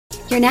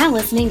You're now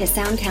listening to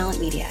Sound Talent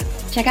Media.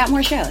 Check out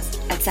more shows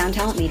at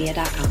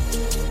soundtalentmedia.com.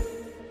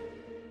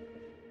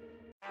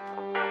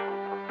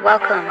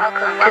 Welcome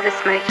to the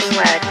Smoking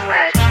Word.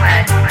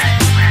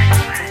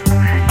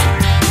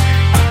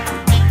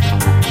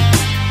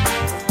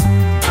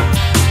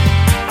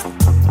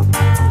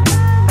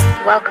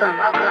 Welcome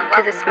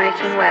to the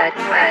Smoking Word.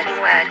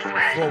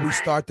 Before we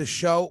start the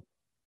show,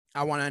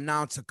 I want to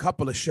announce a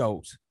couple of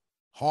shows.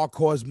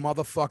 Hardcore's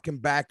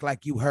motherfucking back,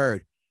 like you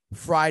heard.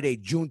 Friday,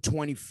 June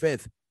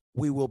 25th,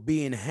 we will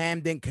be in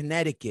Hamden,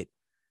 Connecticut.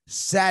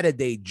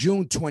 Saturday,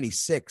 June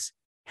 26th,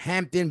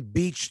 Hampton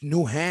Beach,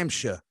 New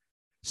Hampshire.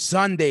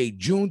 Sunday,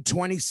 June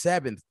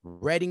 27th,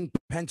 Reading,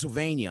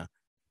 Pennsylvania.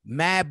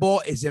 Madball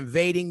is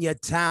invading your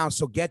town,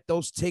 so get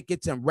those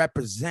tickets and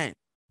represent.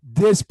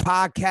 This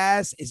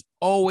podcast is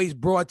always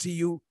brought to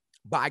you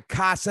by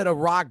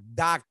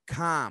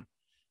CasaDeRock.com.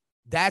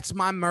 That's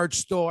my merch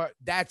store.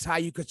 That's how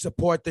you could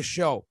support the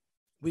show.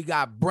 We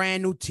got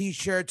brand new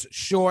t-shirts,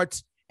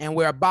 shorts, and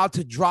we're about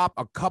to drop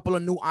a couple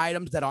of new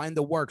items that are in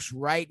the works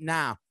right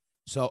now.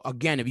 So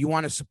again, if you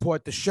want to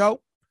support the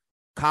show,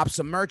 cop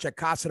some merch at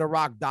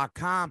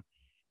CasaDeRock.com.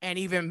 And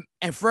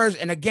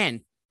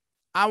again,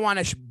 I want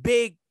a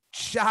big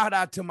shout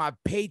out to my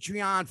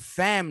Patreon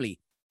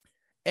family.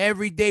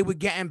 Every day we're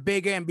getting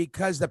bigger, and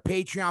because the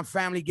Patreon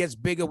family gets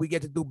bigger, we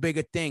get to do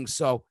bigger things.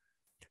 So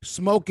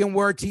Smoking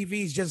Word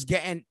TV is just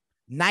getting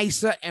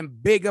nicer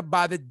and bigger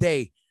by the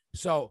day.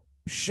 So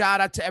shout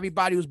out to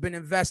everybody who's been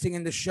investing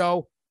in the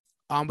show.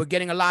 We're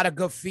getting a lot of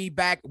good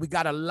feedback. We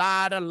got a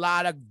lot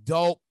of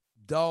dope,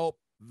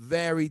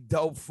 very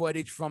dope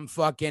footage from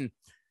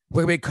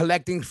we've been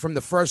collecting from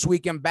the first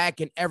weekend back,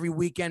 and every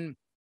weekend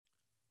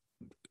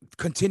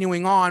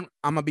continuing on,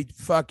 I'm going to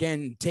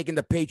be taking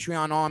the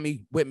Patreon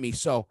army with me.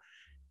 So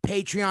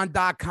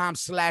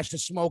patreon.com/the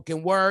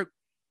Smoking Word.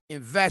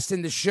 Invest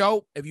in the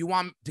show. If you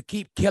want to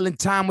keep killing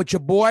time with your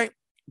boy,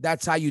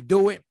 that's how you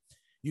do it.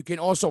 You can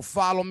also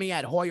follow me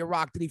at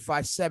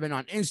HoyaRock357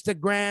 on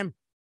Instagram.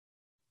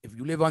 If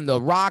you live on the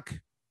rock,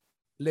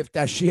 lift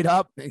that shit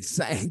up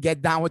and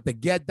get down with the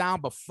get down.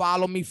 But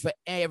follow me for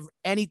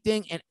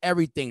anything and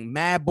everything.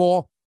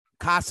 Madball,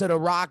 Casa the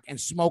Rock, and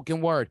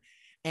Smoking Word.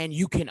 And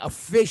you can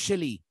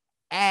officially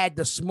add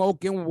the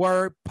Smoking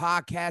Word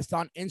podcast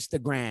on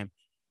Instagram.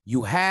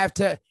 You have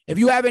to. If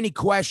you have any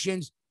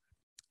questions,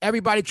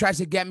 everybody tries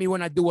to get me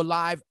when I do a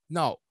live.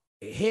 No,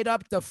 hit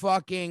up the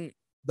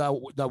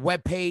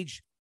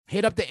webpage.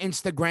 Hit up the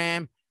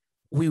Instagram.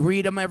 We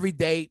read them every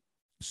day.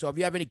 So if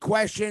you have any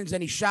questions,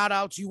 any shout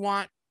outs you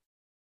want,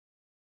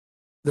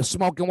 the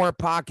Smoking Word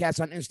podcast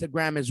on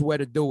Instagram is where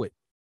to do it.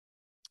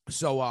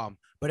 So,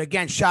 but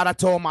again, shout out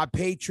to all my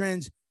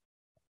patrons.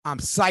 I'm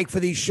psyched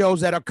for these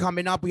shows that are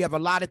coming up. We have a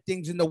lot of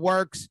things in the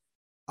works.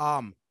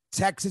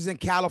 Texas and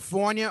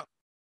California.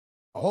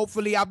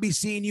 Hopefully I'll be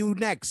seeing you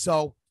next.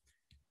 So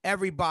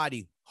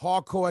everybody,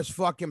 Hardcore is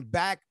fucking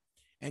back.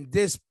 And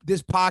this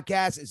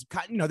podcast is,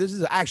 this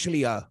is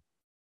actually a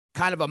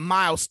kind of a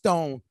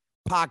milestone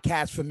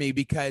podcast for me,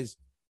 because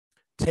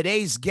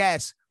today's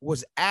guest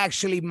was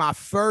actually my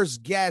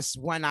first guest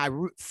when I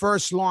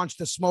first launched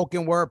the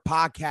Smoking Word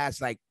podcast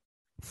like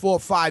 4 or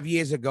 5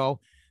 years ago.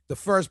 The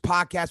first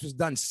podcast was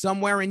done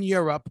somewhere in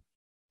Europe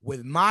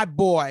with my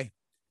boy,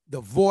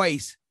 the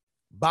voice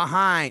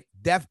behind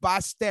Death by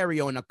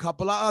Stereo and a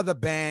couple of other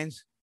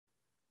bands,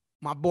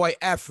 my boy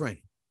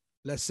Efrem.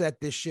 Let's set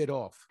this shit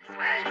off.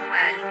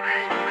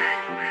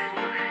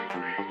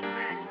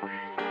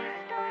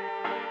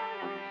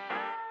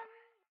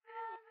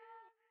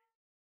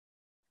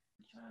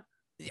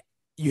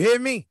 You hear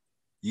me?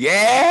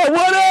 Yeah,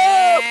 what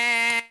up?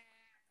 Yeah.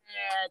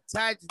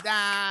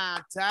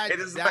 Touchdown. Hey,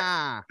 this is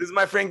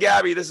my friend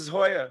Gabby. This is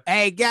Hoya.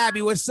 Hey,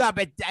 Gabby, what's up?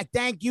 I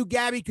thank you,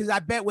 Gabby, because I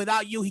bet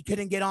without you, he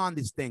couldn't get on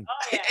this thing. Oh,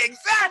 yeah.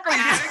 Exactly.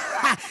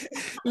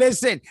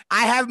 Listen,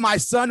 I have my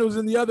son who's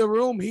in the other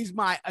room. He's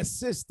my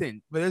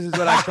assistant, but this is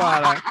what I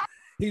call him.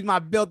 He's my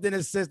built-in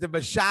assistant.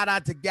 But shout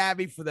out to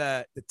Gabby for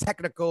the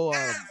technical.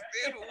 Yes,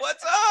 dude,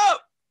 what's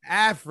up?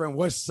 Efrem,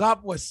 what's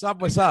up? Good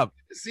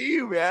to see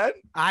you, man.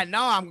 I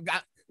know.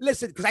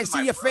 Listen, because I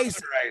see your face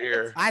right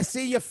here. I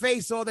see your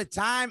face all the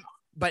time,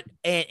 but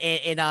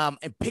in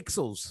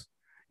pixels.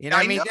 You know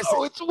what I mean? It's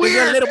weird. This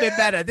is a little bit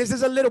better. This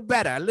is a little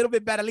better.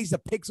 At least the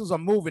pixels are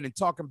moving and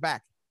talking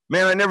back.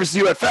 Man, I never see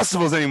you at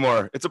festivals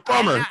anymore. It's a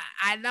bummer.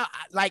 I know.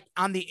 Like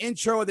on the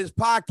intro of this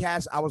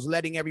podcast, I was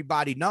letting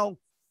everybody know.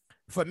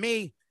 For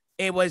me,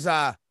 it was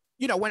when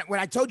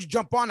I told you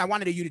jump on, I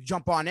wanted you to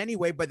jump on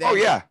anyway. But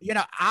then,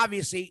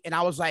 obviously, and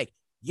I was like,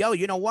 yo,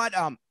 you know what?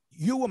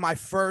 You were my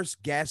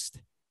first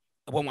guest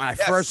when I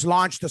first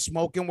launched the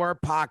Smoking Word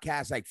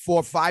podcast like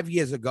 4 or 5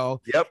 years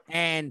ago. Yep.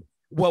 And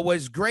what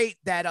was great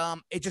that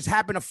it just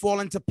happened to fall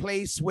into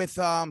place with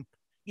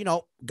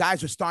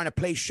guys were starting to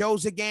play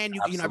shows again.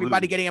 You know,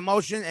 everybody getting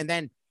emotion, and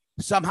then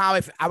somehow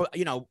if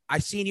I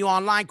seen you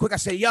online quick, I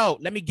said, yo,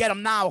 let me get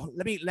them now.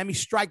 Let me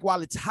strike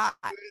while it's hot.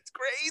 It's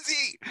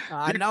crazy.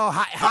 I know.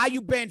 How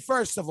you been,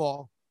 first of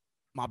all,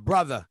 my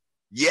brother?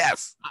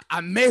 Yes.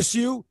 I miss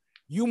you.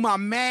 You my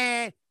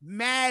man.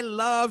 Mad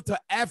love to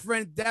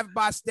Efrem, Death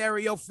by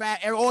Stereo, Fat,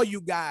 and all you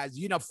guys.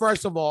 You know,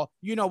 first of all,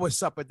 you know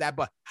what's up with that.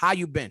 But how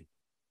you been?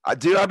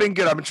 Dude, I've been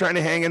good. I've been trying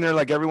to hang in there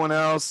like everyone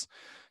else.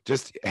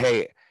 Just,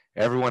 hey,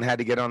 everyone had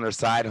to get on their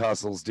side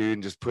hustles, dude,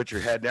 and just put your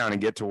head down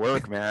and get to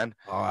work, man.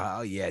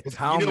 Oh, yeah.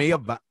 Tell me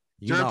about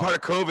during part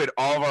of COVID,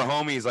 all of our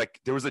homies, like,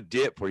 there was a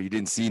dip where you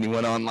didn't see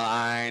anyone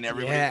online.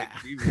 Everybody,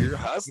 you're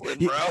hustling,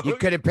 bro. You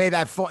couldn't pay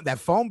that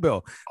phone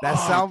bill, that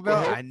cell bill.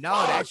 I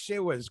know that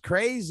shit was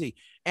crazy.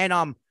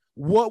 And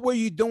what were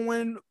you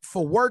doing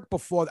for work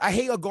before? I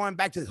hate going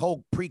back to the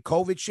whole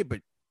pre-COVID shit, but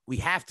we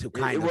have to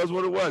kind of. It was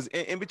what it was.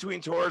 In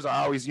between tours,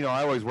 I always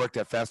worked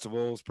at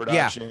festivals,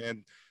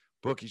 production,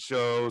 booking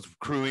shows,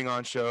 crewing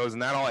on shows,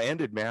 and that all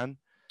ended, man.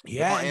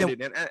 Yeah,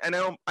 ended. And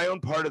I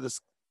own part of the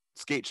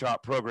skate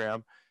shop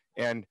program,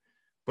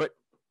 but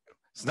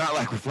it's not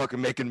like we're fucking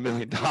making $1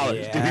 million.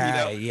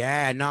 Yeah, dude,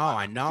 yeah, no,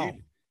 I know.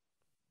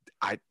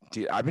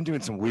 Dude, I've been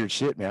doing some weird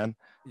shit, man.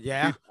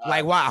 Yeah, dude,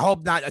 like what? I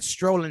hope not a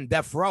strolling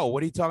death row.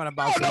 What are you talking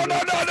about? No.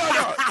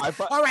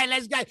 All right,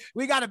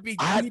 we gotta be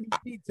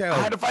detailed. I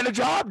had to find a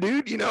job,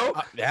 dude. You know.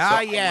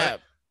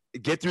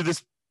 Get through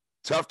this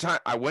tough time.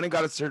 I went and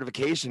got a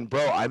certification,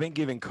 bro. I've been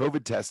giving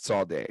COVID tests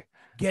all day.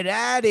 Get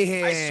out of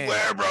here! I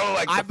swear, bro.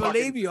 Like I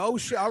believe you. Oh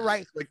shit! All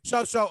right.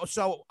 So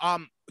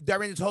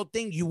during this whole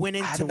thing, you went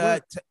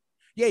into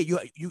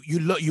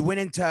you went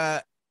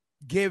into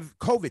give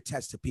COVID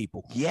tests to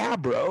people. Yeah,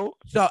 bro.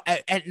 So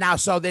and now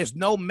there's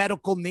no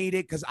medical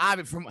needed because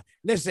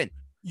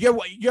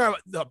you're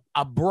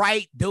a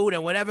bright dude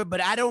and whatever,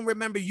 but I don't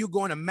remember you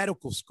going to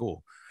medical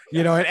school.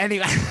 You know, and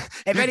anyway,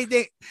 if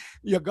anything,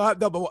 you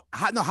got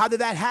how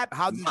did that happen?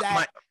 How did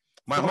that?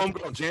 My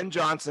homegirl Jen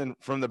Johnson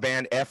from the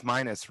band F-.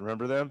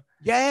 Remember them?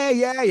 Yeah,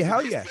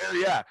 hell yeah.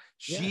 Yeah.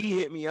 She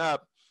hit me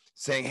up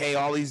saying, "Hey,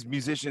 all these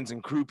musicians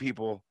and crew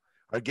people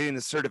are getting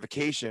the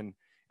certification,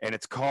 and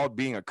it's called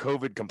being a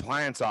COVID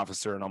compliance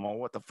officer." And I'm all,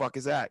 "What the fuck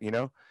is that?" You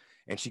know?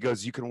 And she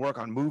goes, "You can work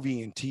on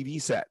movie and TV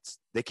sets.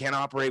 They can't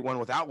operate one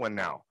without one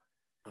now."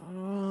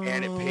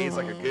 And it pays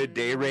like a good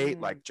day rate,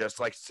 like just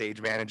like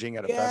stage managing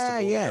at a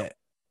festival. Yeah.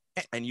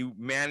 And you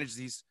manage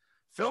these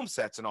film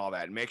sets and all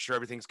that and make sure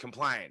everything's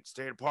compliant,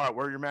 stay apart,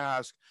 wear your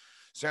mask,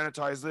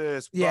 sanitize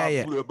this,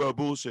 blah,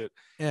 bullshit.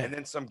 Yeah. And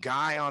then some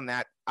guy on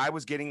that, I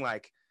was getting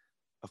like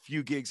a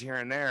few gigs here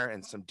and there,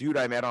 and some dude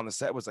I met on the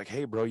set was like,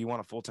 "Hey, bro, you want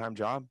a full-time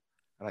job?"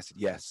 And I said,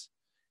 "Yes."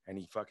 And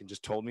he fucking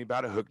just told me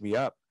about it, hooked me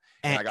up.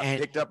 And I got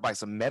picked up by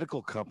some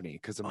medical company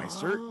because of my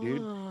cert,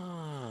 dude.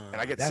 And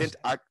I get sent.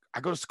 I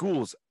go to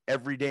schools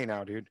every day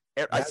now, dude.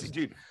 I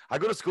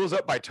go to schools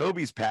up by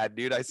Toby's pad,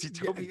 dude. I see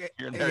Toby here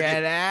and there.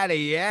 Get out of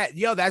here.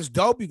 Yo, that's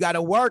dope. You got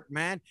to work,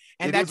 man.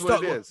 And that's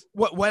what it is.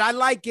 What I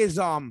like is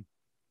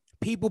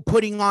people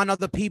putting on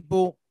other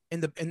people in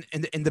the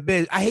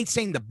business. I hate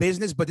saying the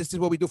business, but this is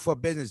what we do for a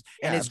business.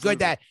 And it's good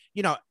that,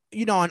 you know,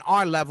 on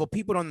our level,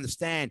 people don't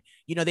understand.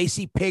 You know, they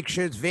see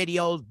pictures,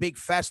 videos, big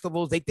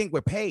festivals. They think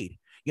we're paid.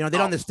 You know, they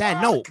don't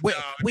understand. No,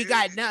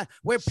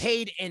 we're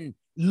paid in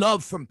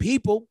love from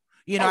people.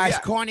 You know, as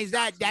corny as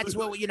that's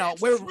what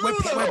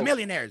we're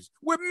millionaires.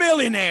 We're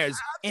millionaires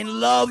in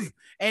love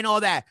and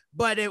all that.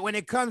 But when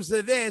it comes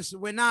to this,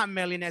 we're not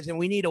millionaires, and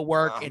we need to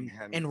work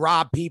and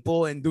rob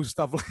people and do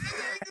stuff like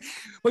that.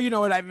 Well, you know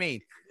what I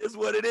mean. It's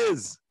what it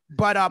is.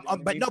 But I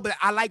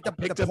like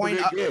the point.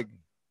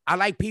 I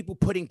like people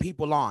putting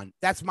people on.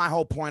 That's my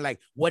whole point. Like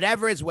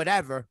whatever is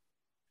whatever.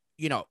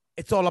 You know,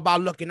 it's all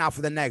about looking out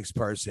for the next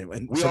person.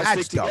 And we all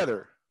stick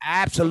together.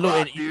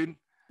 Absolutely, dude.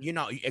 You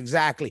know,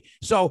 exactly.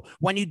 So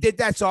when you did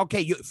that,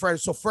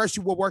 first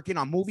you were working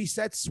on movie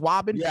sets,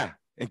 swabbing. Yeah,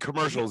 and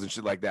commercials and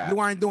shit like that. You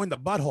weren't doing the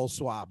butthole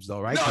swabs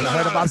though, right? No.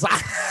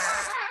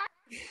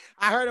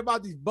 I heard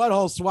about these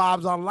butthole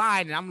swabs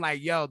online, and I'm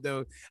like, yo,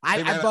 dude,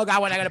 I bug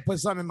out when I got to put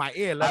something in my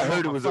ear. I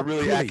heard it was a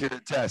really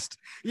accurate test.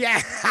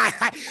 Yeah,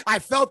 I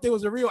felt it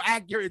was a real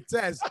accurate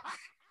test.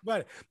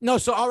 But no,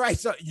 so all right,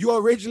 so you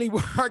originally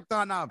worked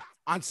on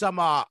some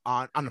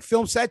on the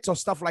film sets or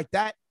stuff like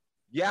that.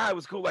 Yeah, it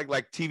was cool, like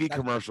TV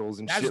commercials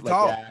and shit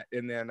like that.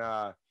 And then,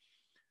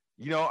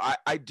 you know,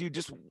 I do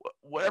just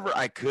whatever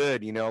I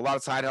could, you know, a lot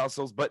of side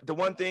hustles. But the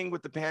one thing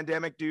with the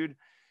pandemic, dude,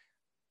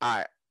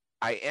 I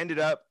ended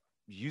up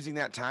using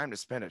that time to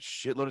spend a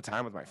shitload of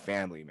time with my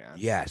family, man.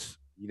 Yes.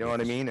 You know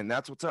what I mean? And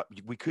that's what's up.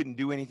 We couldn't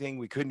do anything.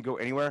 We couldn't go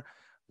anywhere.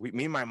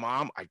 Me and my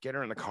mom, I'd get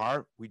her in the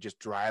car. We just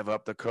drive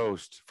up the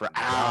coast for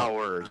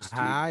hours.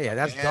 Yeah,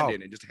 that's dope.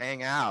 And just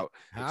hang out.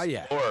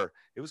 Yeah.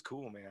 It was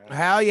cool, man.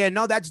 Hell yeah.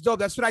 No, that's dope.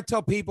 That's what I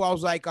tell people. I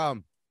was like,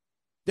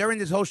 during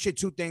this whole shit,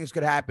 two things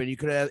could happen. You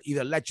could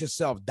either let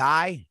yourself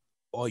die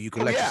or you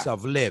could let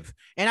yourself live.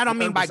 And I don't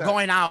mean by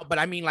going out, but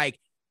I mean like,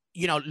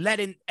 you know,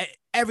 letting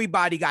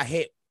everybody got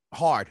hit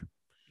hard.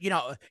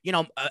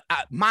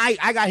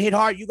 I got hit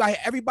hard. You got hit.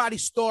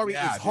 Everybody's story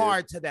is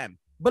hard to them.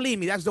 Believe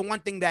me, that's the one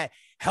thing that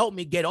helped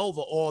me get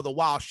over all the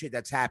wild shit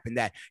that's happened.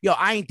 That,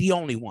 I ain't the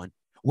only one.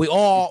 We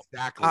all,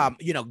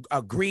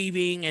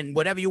 grieving and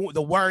whatever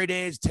the word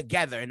is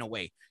together in a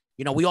way.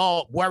 You know, we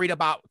all worried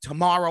about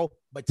tomorrow,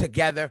 but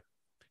together,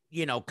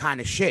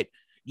 kind of shit.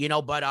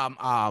 But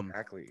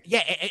exactly.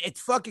 Yeah,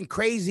 it's fucking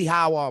crazy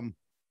how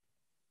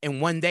in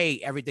one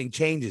day everything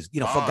changes. For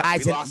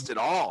guys, we lost it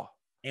all.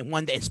 In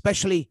one day,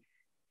 especially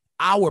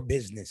our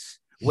business,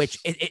 which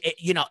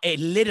it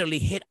literally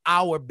hit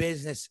our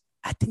business.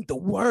 I think the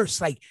worst,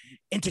 like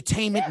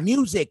entertainment,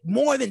 music,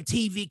 more than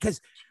TV,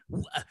 because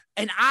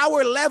in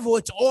our level,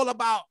 it's all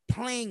about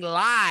playing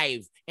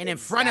live and in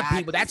front of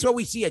people. That's where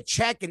we see a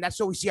check, and that's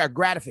where we see our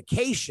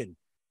gratification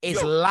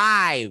is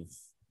live.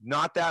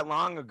 Not that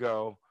long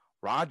ago,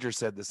 Roger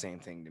said the same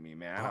thing to me,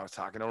 man. I was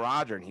talking to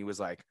Roger, and he was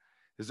like,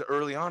 this is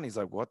early on. He's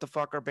like, what the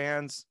fuck are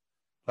bands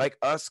like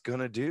us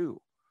gonna do?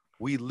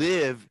 We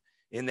live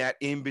in that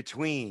in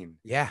between.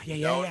 Not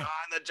in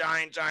the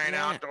giant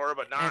outdoor,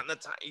 but not in the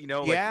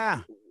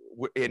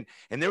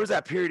and there was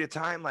that period of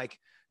time like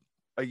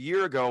a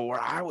year ago where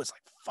I was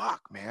like,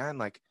 fuck, man,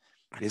 like,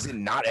 is it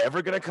not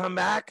ever gonna come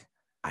back?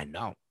 I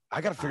know.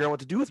 I gotta figure out what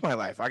to do with my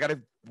life.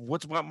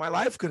 What's my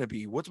life gonna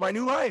be? What's my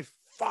new life?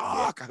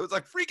 Fuck. I was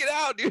like freaking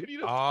out, dude.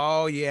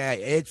 Oh yeah,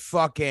 it's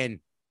fucking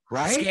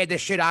scared the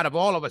shit out of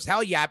all of us.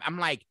 Hell yeah. I'm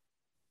like,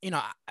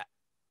 yeah,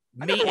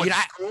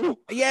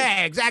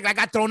 exactly. I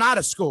got thrown out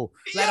of school,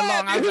 let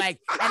alone I was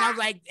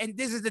like, and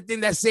this is the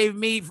thing that saved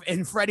me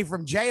and Freddie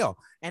from jail.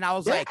 And I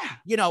was like,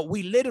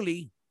 we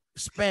literally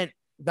spent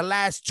the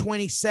last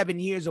 27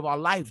 years of our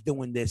life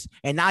doing this.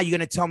 And now you're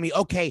going to tell me,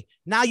 okay,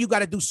 now you got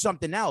to do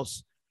something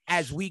else.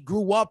 As we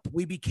grew up,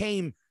 we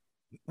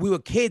were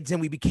kids and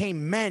we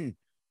became men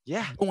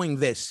doing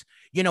this.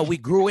 We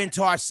grew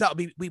into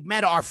ourselves. We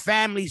met our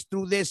families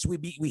through this.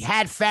 We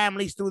had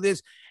families through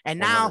this. And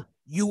now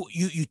you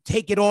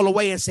take it all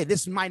away and say,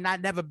 this might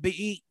never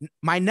be.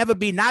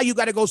 Now you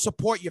got to go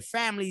support your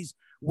families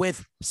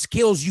with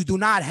skills you do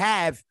not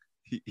have.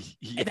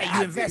 And that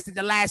you invested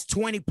the last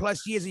 20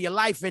 plus years of your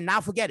life, and now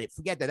forget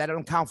that. That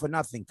don't count for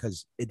nothing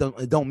because it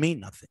don't mean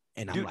nothing.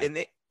 And I'm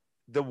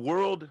the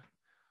world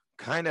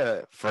kind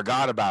of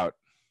forgot about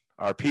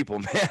our people,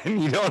 man.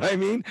 You know what I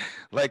mean?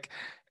 Like,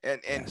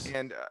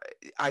 and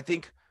I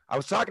think I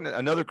was talking to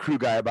another crew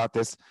guy about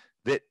this,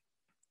 that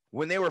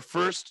when they were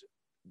first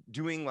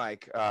doing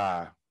like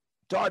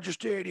Dodger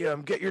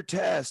Stadium, get your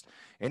test,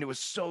 and it was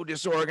so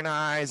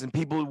disorganized and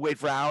people would wait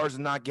for hours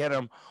and not get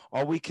them,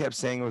 all we kept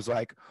saying was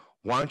like,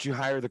 why don't you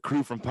hire the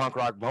crew from Punk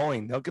Rock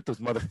Bowling? They'll get those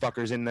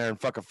motherfuckers in there in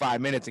fucking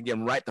 5 minutes and get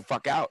them right the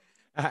fuck out.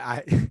 You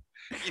know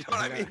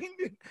what I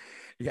mean?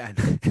 Yeah,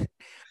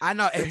 I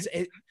know.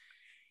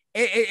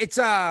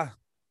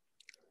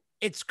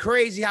 It's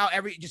crazy how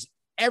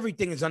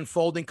everything is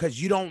unfolding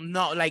because you don't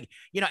know. Like,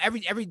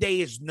 every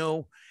day is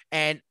new,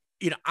 and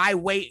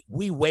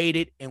we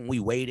waited and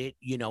we waited,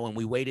 and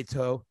we waited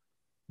till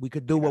we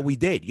could do what we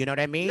did. You know what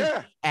I mean?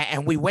 Yeah.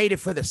 And we waited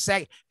for the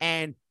second.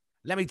 And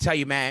let me tell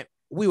you, man,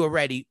 we were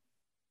ready.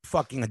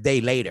 Fucking a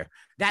day later.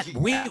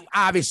 We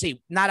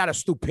obviously not out of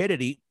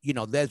stupidity,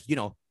 there's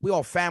we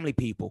all family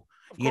people,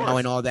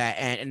 and all that.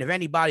 And if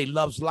anybody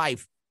loves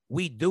life,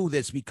 we do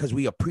this because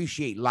we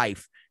appreciate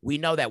life. We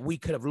know that we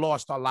could have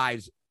lost our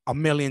lives a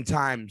million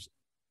times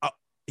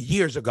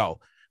years ago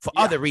for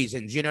other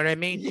reasons. You know what I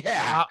mean?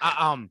 Yeah.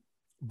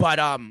 But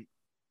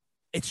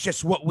it's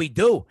just what we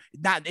do.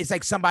 It's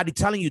like somebody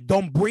telling you,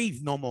 don't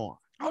breathe no more.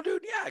 Oh,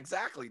 dude, yeah,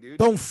 exactly, dude.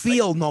 Don't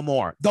feel no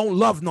more. Don't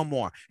love no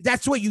more.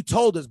 That's what you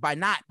told us by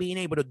not being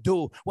able to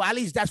do. Well, at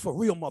least that's for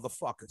real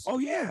motherfuckers. Oh,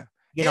 yeah.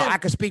 I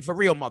can speak for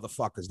real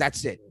motherfuckers.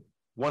 That's it.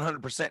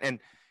 100%. And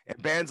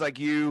bands like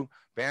you,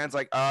 bands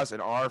like us,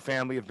 and our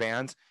family of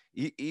bands,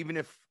 even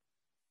if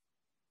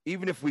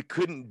we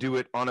couldn't do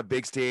it on a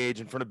big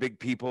stage in front of big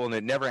people and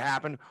it never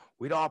happened,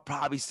 we'd all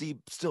probably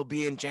still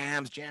be in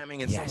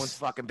jamming in someone's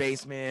fucking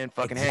basement,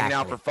 hanging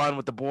out for fun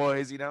with the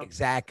boys,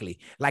 Exactly.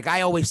 Like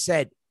I always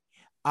said,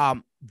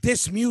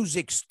 this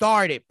music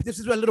started. This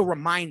is a little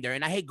reminder,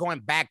 and I hate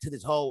going back to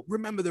this whole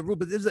remember the root,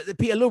 but this is a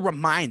little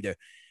reminder.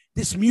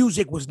 This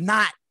music was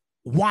not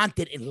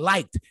wanted and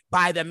liked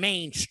by the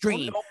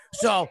mainstream.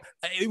 So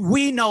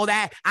we know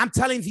that. I'm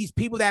telling these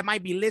people that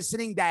might be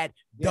listening that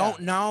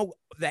don't know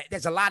that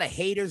there's a lot of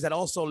haters that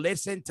also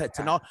listen to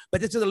know.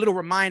 But this is a little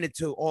reminder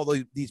to all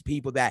these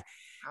people that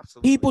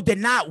people did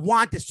not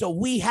want this. So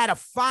we had to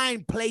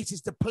find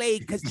places to play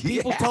because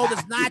people told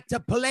us not to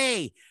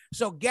play.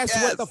 So guess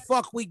what the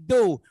fuck we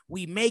do?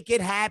 We make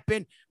it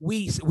happen.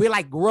 We're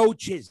like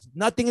roaches.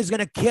 Nothing is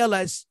gonna kill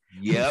us.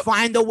 We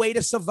find a way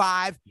to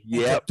survive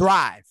and to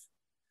thrive.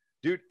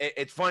 Dude,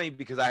 it's funny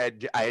because I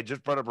had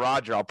just brought up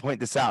Roger. I'll point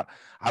this out.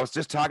 I was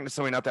just talking to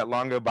somebody not that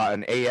long ago about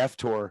an AF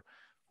tour.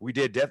 We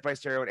did Death by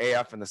Stereo and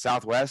AF in the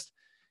Southwest.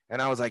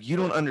 And I was like, you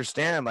don't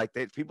understand. Like,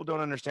 people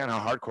don't understand how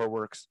hardcore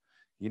works,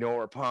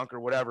 or punk or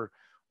whatever.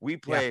 We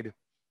played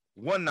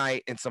one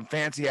night in some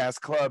fancy ass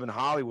club in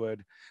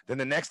Hollywood. Then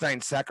the next night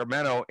in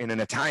Sacramento in an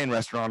Italian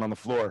restaurant on the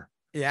floor.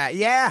 Yeah.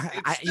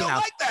 It's still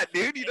like that,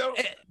 dude,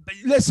 But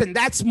listen,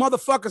 that's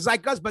motherfuckers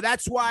like us, but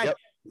that's why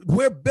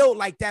we're built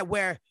like that,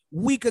 where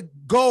we could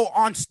go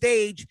on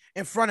stage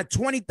in front of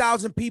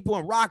 20,000 people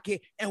and rock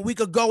it, and we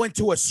could go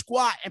into a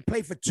squat and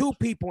play for 2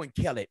 people and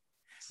kill it.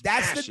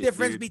 That's the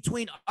difference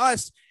between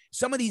us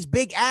some of these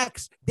big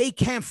acts, they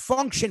can't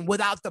function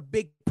without the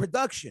big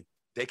production.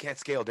 They can't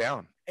scale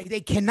down.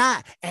 They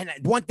cannot. And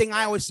one thing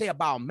I always say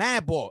about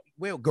Madball,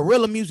 well,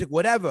 guerrilla music,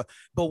 whatever,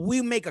 but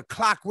we make a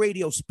clock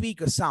radio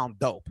speaker sound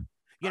dope.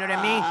 You know what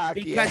I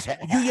mean? Because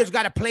you just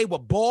got to play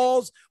with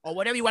balls or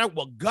whatever you want,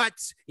 with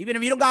guts. Even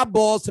if you don't got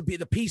balls, to be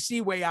the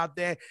PC way out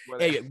there,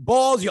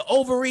 balls, your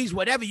ovaries,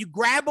 whatever, you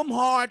grab them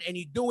hard and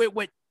you do it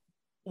with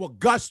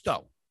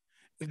gusto.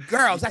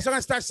 Girls, that's what I'm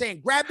gonna start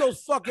saying. Grab those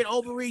fucking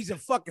ovaries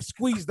and fucking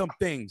squeeze them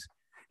things.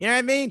 You know what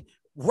I mean?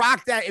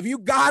 Rock that. If you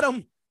got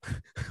them,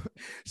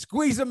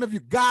 squeeze them if you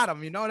got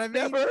them. You know what I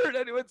mean? Never heard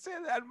anyone say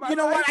that. You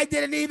know what? I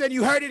didn't either.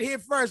 You heard it here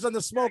first on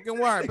the spoken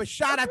word. But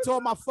shout out to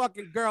all my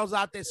fucking girls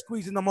out there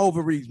squeezing them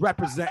ovaries,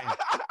 representing.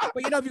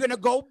 But you know, if you're gonna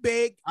go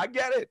big, I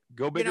get it.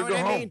 Go big, you know or go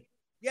what I home. mean?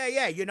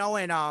 Yeah. You know,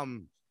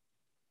 and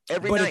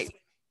every night.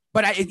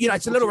 But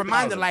it's a little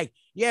reminder. Like,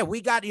 yeah,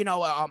 we got, you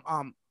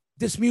know,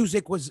 this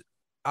music was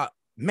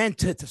meant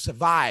to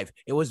survive.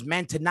 It was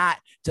meant to not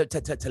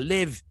to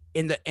live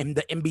in the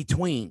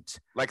in-betweens.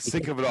 Like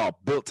Sick of It All,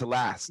 built to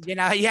last. You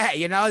know, yeah,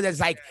 you know, there's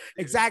like,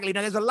 exactly. You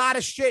know, there's a lot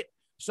of shit.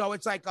 So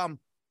it's like,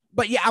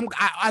 but yeah,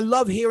 I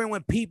love hearing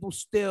when people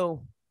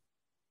still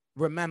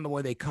remember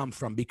where they come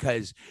from,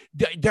 because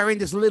during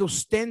this little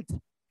stint,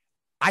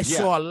 I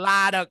saw a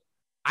lot of,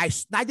 I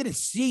didn't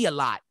see a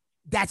lot.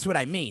 That's what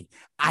I mean.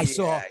 I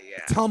saw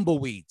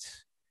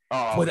tumbleweeds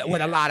with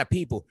a lot of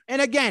people.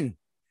 And again,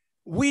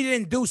 we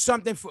didn't do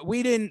something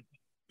we didn't,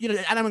 you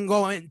know, I don't even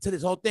go into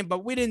this whole thing,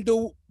 but we didn't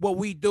do what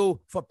we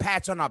do for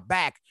pats on our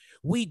back.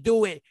 We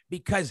do it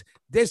because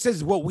this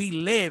is what we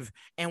live,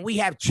 and we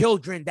have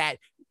children that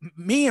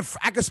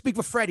I can speak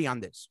for Freddie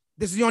on this.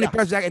 This is the only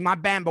person in my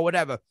band, but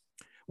whatever.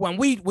 When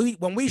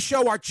we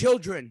show our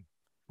children,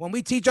 when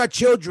we teach our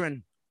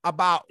children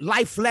about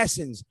life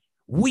lessons,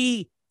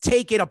 we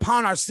take it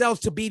upon ourselves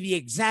to be the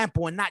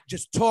example and not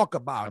just talk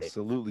about it.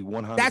 Absolutely,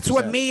 100%. That's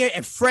what me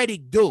and Freddie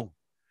do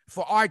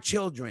for our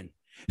children.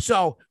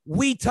 So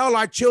we tell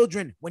our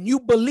children, when you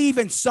believe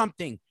in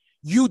something,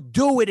 you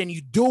do it, and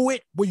you do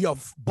it with your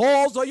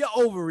balls or your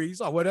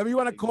ovaries or whatever you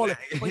want to call it.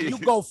 When you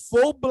go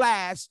full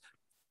blast,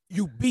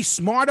 you be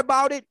smart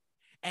about it,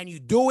 and you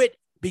do it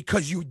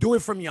because you do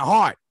it from your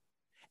heart.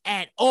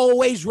 And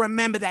always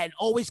remember that, and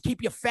always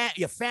keep your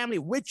family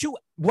with you,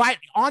 right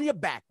on your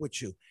back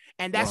with you.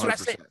 And that's 100%. What I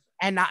said.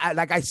 And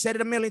like I said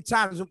it a million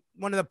times,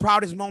 one of the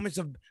proudest moments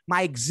of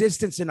my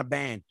existence in a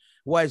band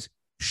was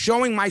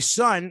showing my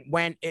son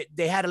when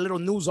they had a little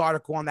news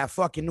article on that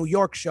fucking New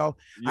York show.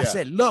 Yeah. I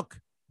said, look,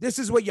 this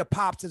is what your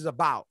pops is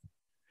about.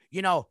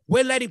 You know,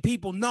 we're letting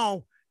people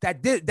know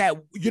that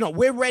you know,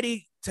 we're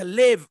ready to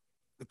live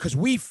because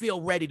we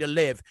feel ready to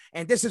live.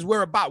 And this is what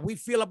we're about. We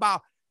feel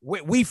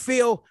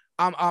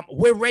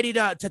we're ready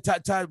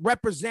to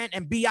represent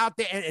and be out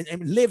there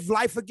and live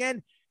life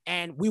again.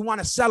 And we want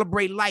to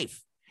celebrate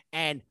life.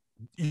 And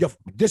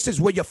this is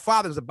what your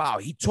father's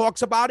about. He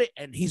talks about it,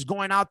 and he's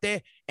going out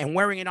there and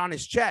wearing it on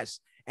his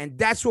chest. And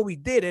that's what we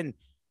did.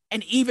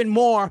 And even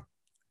more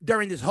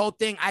during this whole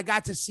thing, I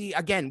got to see,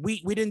 again, we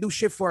didn't do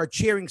shit for a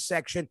cheering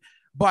section,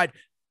 but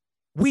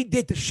we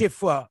did the shit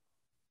for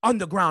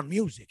underground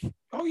music.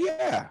 Oh,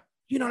 yeah.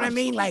 You know what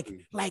Absolutely. I mean?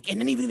 Like, and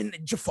then even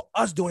just for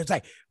us doing it, it's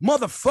like,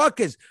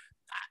 motherfuckers,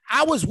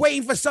 I was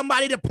waiting for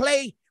somebody to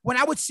play. When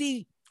I would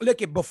see, look,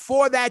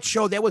 before that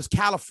show, there was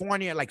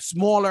California, like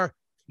smaller,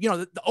 you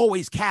know,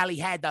 always Cali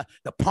had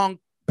the punk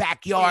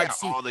backyard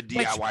scene, all the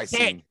DIY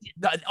scene.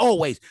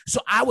 Always. So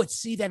I would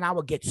see that, and I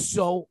would get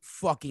so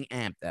fucking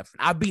amped.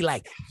 I'd be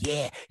like,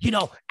 yeah, you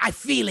know, I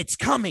feel it's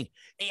coming.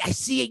 I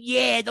see it.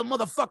 Yeah, the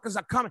motherfuckers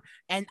are coming.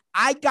 And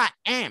I got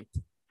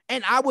amped.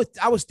 And I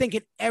was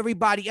thinking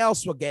everybody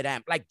else would get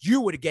amped. Like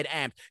you would get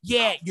amped.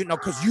 Yeah, you know,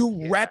 because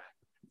you rep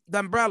the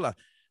umbrella.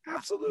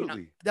 Absolutely. You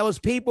know, there was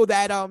people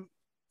that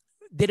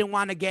didn't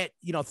want to get,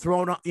 you know,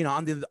 thrown, you know,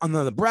 under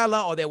the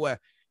umbrella, or they were,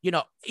 you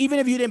know, even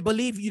if you didn't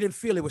believe, you didn't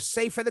feel it was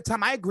safe at the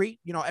time. I agree.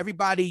 You know,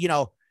 everybody, you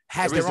know,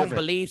 has their own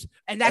beliefs,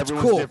 and that's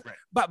cool. Different.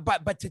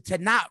 But to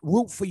not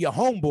root for your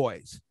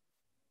homeboys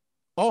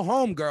or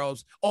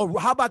homegirls, or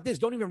how about this?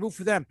 Don't even root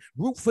for them.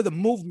 Root for the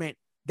movement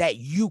that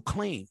you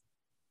claim.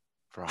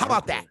 How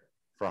about that?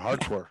 For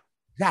hardcore.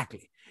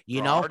 Exactly.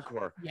 You know,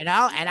 hardcore. You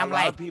know, and I'm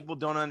like, a lot of people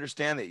don't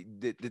understand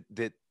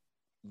that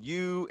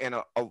you and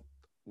a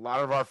lot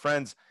of our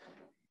friends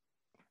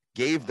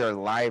gave their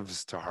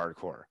lives to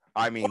hardcore.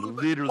 I mean,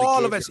 literally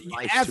all of us.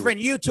 Efrem,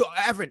 you too.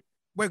 Efrem,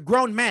 we're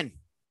grown men.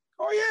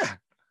 Oh yeah.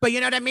 But you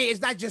know what I mean? It's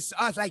not just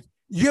us. Like,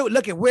 you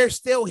look at, we're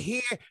still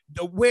here.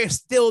 We're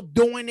still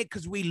doing it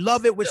because we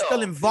love it. We're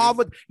still involved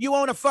with. You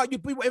want to fuck? You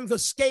people in the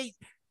skate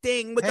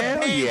thing with Hell the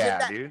bands.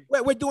 Yeah, dude.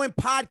 We're doing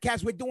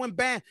podcasts. We're doing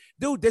band.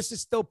 Dude, this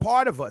is still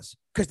part of us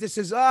because this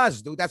is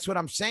us, dude. That's what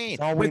I'm saying.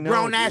 We're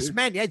grown ass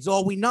men. That's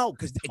all we know.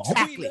 Because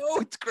exactly. All we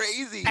know. It's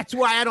crazy. That's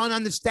why I don't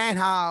understand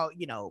how,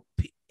 you know,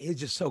 it's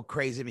just so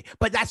crazy to me.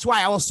 But that's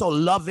why I also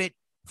love it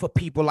for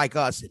people like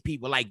us and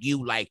people like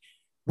you. Like,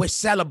 we're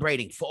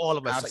celebrating for all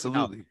of us.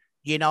 Absolutely. Like,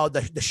 you know,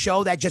 the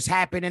show that just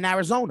happened in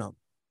Arizona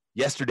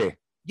yesterday.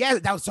 Yeah,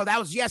 that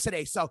was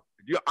yesterday. So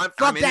I'm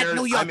fuck in that there,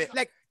 New York.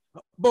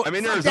 But I'm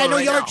in fuck Arizona that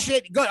New York now.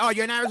 shit. Good. Oh,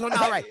 you're in Arizona.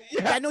 All right.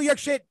 Yeah. That New York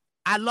shit.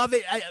 I love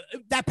it.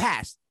 That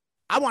passed.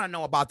 I want to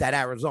know about that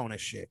Arizona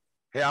shit.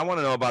 Hey, I want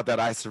to know about that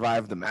I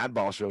Survived the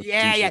Madball show.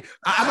 Yeah.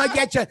 I'm gonna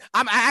get you.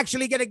 I'm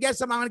actually gonna get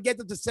some. I'm gonna get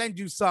them to send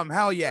you some.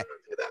 Hell yeah.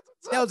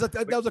 There was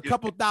a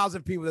couple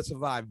thousand people that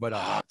survived, but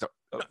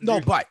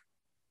no, but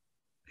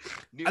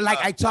like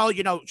I told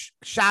you,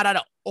 shout out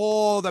to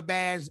all the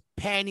bands,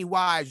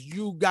 Pennywise,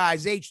 you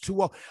guys,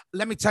 H2O.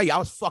 Let me tell you, I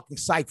was fucking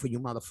psyched for you,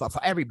 motherfucker,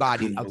 for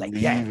everybody. I was like,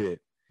 yeah,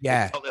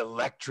 it felt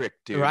electric,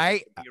 dude.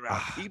 Right? Be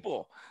around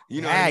people,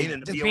 you know what I mean?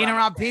 And just being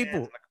around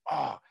people.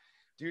 Like,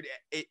 dude,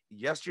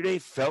 yesterday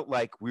felt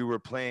like we were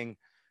playing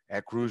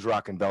at Cruise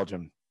Rock in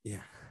Belgium. Yeah.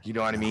 You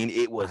know what I mean?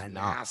 It was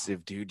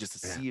massive, dude, just a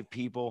sea of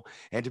people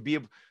and to be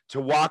able to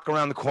walk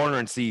around the corner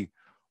and see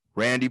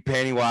Randy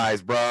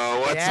Pennywise, bro.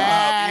 What's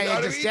up? You know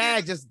what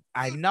I mean?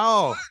 I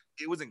know.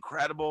 It was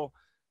incredible.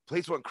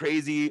 Place went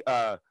crazy.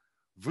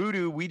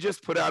 Voodoo, we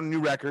just put out a new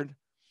record.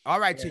 All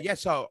right.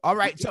 So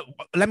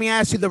let me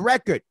ask you the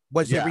record.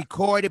 Was it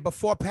recorded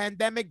before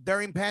pandemic,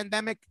 during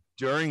pandemic?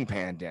 During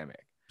pandemic.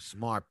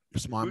 Smart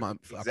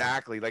motherfuckers.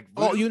 Exactly. Like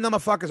Voodoo. You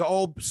motherfuckers,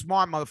 old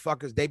smart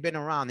motherfuckers. They've been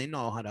around. They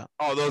know how to.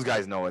 Oh, those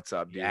guys know what's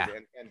up, dude. Yeah.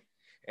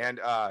 And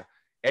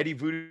Eddie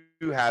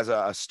Voodoo has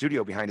a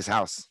studio behind his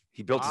house.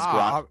 He built his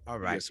garage. All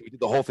right. So we did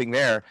the whole thing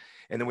there,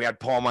 and then we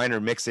had Paul Miner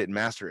mix it and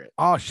master it.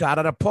 Oh, shout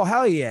out to Paul.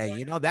 Hell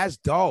yeah. That's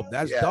dope.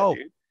 That's dope.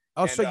 Dude.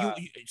 Oh,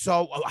 And,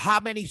 so how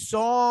many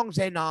songs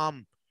and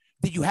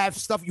did you have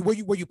stuff?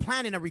 Were you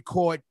planning to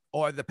record,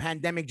 or the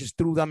pandemic just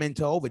threw them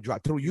into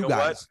overdrive? Through you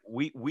guys?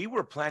 What? We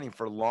were planning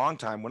for a long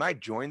time. When I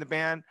joined the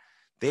band,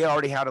 they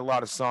already had a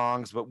lot of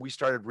songs, but we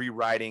started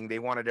rewriting. They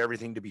wanted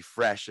everything to be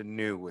fresh and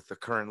new with the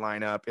current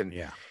lineup,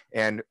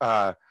 and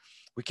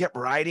we kept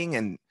writing.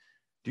 And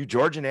dude,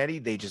 George and Eddie,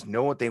 they just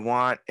know what they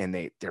want, and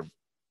they're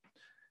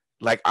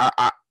like,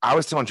 I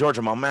was telling George,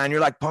 I'm like, man, you're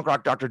like punk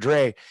rock Dr.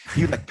 Dre.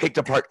 You like picked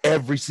apart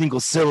every single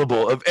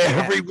syllable of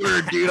every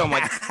word, dude. I'm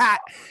like,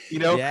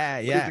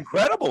 it's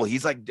incredible.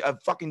 He's like a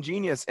fucking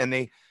genius.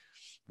 And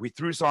we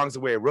threw songs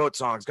away, wrote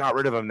songs, got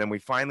rid of them. Then we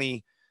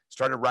finally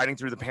started writing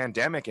through the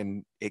pandemic,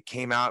 and it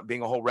came out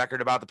being a whole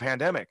record about the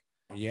pandemic.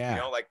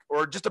 Yeah.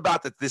 Or just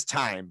about this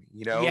time,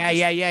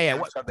 Yeah.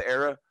 What's the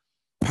era?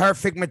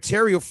 Perfect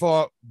material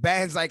for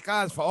bands like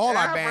us, for all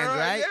our bands,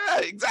 right?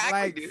 Yeah, exactly,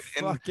 like, dude.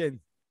 Fucking.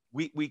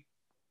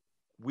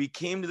 We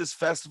came to this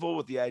festival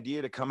with the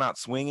idea to come out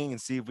swinging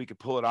and see if we could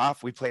pull it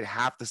off. We played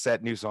half the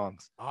set new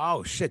songs.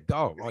 Oh shit,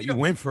 dog! Oh, you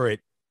went for it.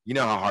 You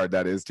know how hard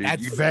that is, dude.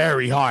 That's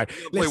very hard.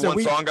 Play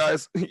one song,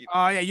 guys.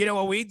 Oh yeah, you know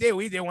what we did?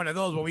 We did one of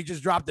those when we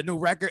just dropped the new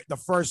record. The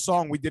first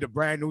song, we did a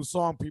brand new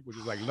song. People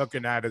just like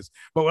looking at us,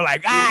 but we're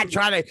like,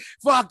 trying to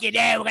fuck it.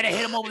 Yeah, we're gonna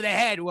hit them over the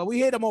head. Well, we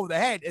hit them over the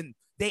head, and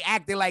they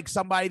acted like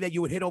somebody that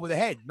you would hit over the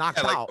head,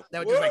 knocked out. They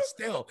were just like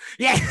still,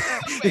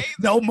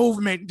 no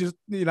movement, just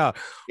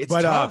It's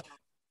tough.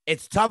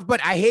 It's tough,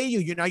 but I hear you.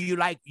 You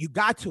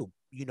got to.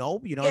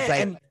 It's like,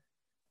 and it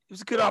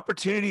was a good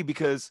opportunity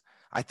because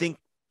I think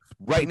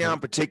right now in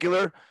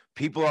particular,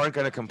 people aren't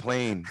going to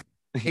complain.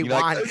 They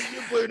want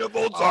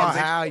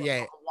hell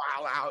yeah.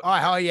 Wow, out. Oh,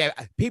 hell yeah.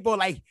 People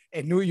like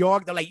in New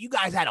York, they're like, you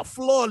guys had a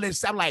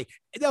flawless. I'm like,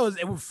 it was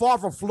far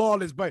from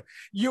flawless, but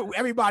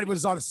everybody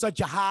was on such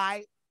a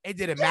high. It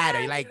didn't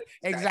matter. Like,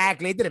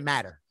 exactly. It didn't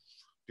matter.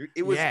 Dude,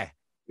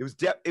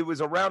 it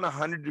was around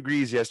 100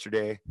 degrees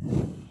yesterday.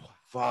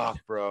 Fuck,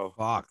 bro.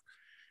 Fuck.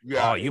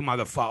 Yeah. Oh, you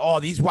motherfucker. Oh,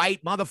 these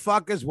white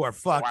motherfuckers were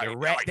fucking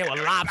red. They were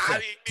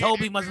lobster.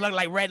 Toby must look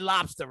like Red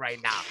Lobster right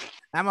now.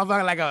 That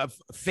motherfucker like a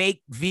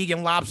fake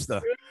vegan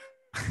lobster.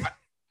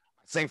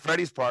 St.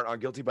 Freddy's part on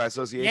Guilty by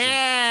Association.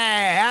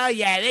 Yeah, hell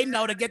yeah. They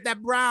know to get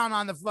that brown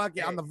on the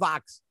fucking on the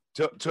Vox.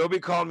 Toby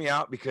called me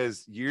out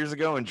because years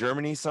ago in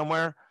Germany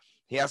somewhere,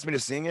 he asked me to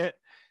sing it.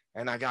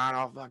 And I got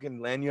all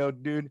fucking Lenyo,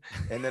 dude.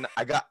 And then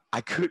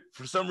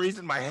for some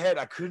reason, my head,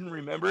 I couldn't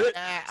remember it.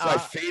 So I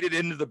faded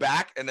into the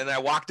back, and then I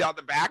walked out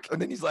the back. And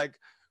then he's like,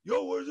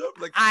 yo, what's up?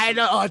 Like, I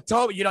know.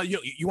 Toby,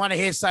 you want to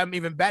hear something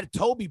even better?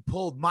 Toby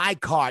pulled my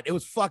card. It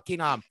was fucking,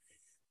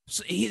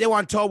 they were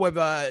on tour with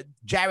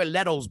Jared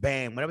Leto's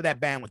band, whatever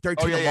that band was,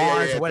 13 of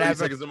Mars or whatever. 30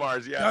 Seconds of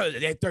Mars, yeah.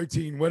 They're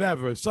 13,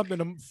 whatever.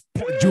 Something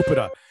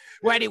Jupiter.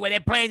 Well, anyway,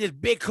 they're playing this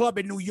big club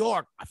in New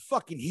York.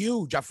 Fucking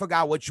huge. I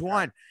forgot which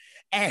one.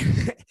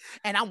 And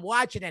I'm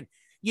watching, and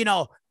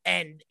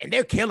and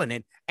they're killing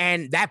it.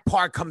 And that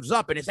part comes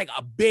up, and it's like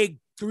a big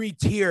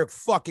 3-tier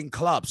fucking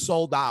club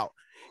sold out.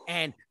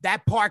 And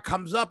that part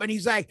comes up, and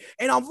he's like,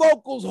 and on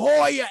vocals,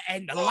 Hoya,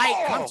 and the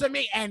light comes to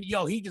me, and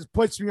he just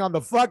puts me on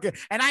the fucking,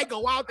 and I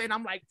go out there, and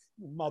I'm like,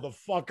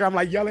 motherfucker, I'm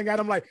like yelling at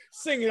him, like,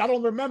 sing it, I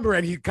don't remember.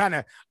 And he kind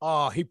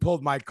of, he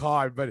pulled my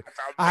card, but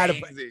I had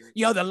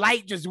the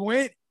light just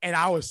went, and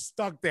I was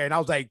stuck there, and I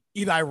was like,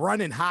 either I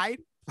run and hide.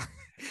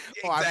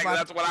 Exactly.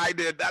 That's what I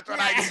did.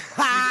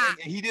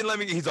 He didn't let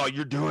me. He's all,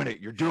 you're doing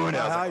it. You're doing it.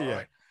 I was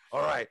like,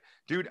 all right,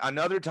 dude.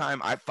 Another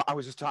time, I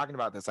was just talking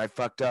about this. I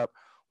fucked up.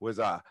 Was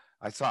I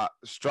saw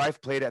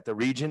Strife played at the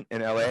Regent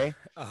in LA.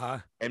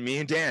 And me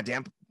and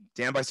Dan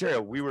by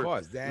Stereo, we were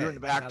in the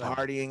back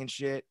partying and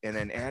shit. And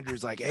then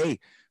Andrew's like, hey,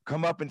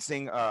 come up and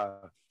sing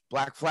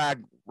Black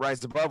Flag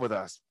Rise Above with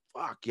us.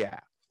 Fuck yeah.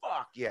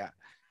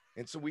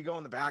 And so we go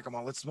in the back. I'm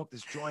all, let's smoke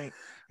this joint.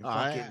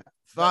 And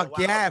fuck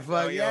yeah.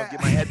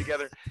 Get my head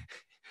together.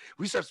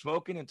 We start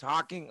smoking and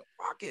talking.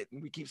 Fuck it.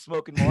 And we keep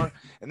smoking more.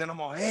 And then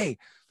I'm all, hey,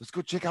 let's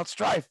go check out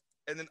Strife.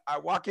 And then I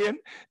walk in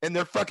and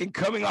they're fucking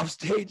coming off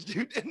stage,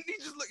 dude. And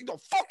he's just like,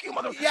 fuck you,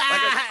 motherfucker.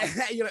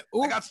 Yeah.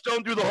 I got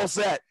stoned through the whole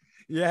set.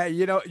 Yeah,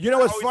 you know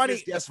what's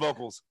funny? Guest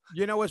vocals.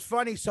 You know what's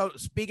funny? So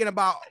speaking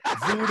about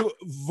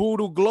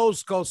Voodoo Glow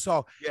Skull,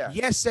 so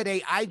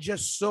yesterday I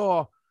just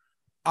saw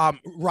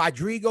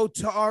Rodrigo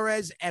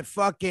Torres and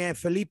fucking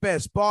Felipe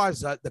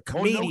Esparza, the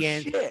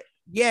comedian. Oh, no shit.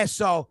 Yeah,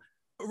 so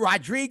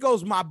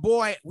Rodrigo's my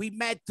boy. We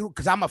met through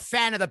because I'm a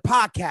fan of the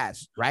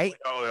podcast, right?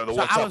 Oh, yeah, the so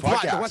What's Up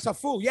podcast. The What's Up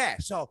Fool, yeah.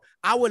 So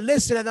I would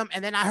listen to them,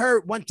 and then I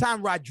heard one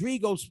time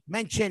Rodrigo's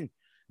mentioned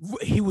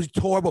he was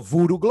touring with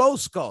Voodoo Glow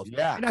Skulls.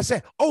 Yeah. And I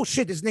said, oh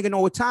shit, this nigga know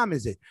what time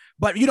is it.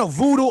 But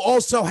Voodoo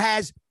also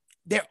has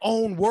their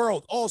own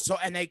world also,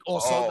 and they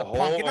also the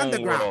punk and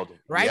underground, world.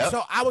 Right? Yep.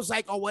 So I was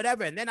like, oh,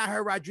 whatever. And then I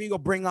heard Rodrigo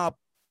bring up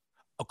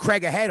a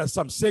Craig Ahead or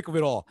something, sick of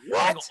it all.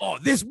 I go, oh,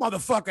 this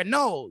motherfucker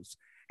knows.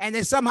 And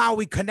then somehow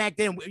we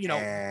connected,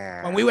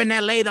 when we were in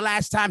LA the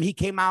last time he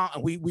came out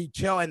and we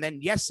chill. And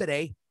then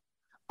yesterday,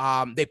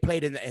 they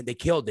played and they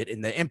killed it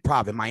in the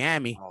Improv in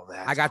Miami. Oh,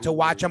 I got to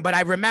watch them, but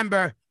I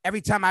remember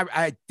every time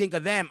I think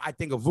of them, I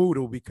think of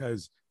Voodoo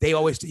because he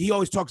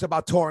always talks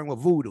about touring with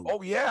Voodoo.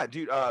 Oh yeah,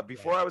 dude.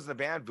 Before I was in the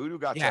band, Voodoo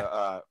got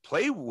to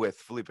play with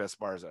Felipe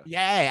Esparza.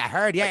 Yeah, I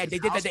heard. Yeah, they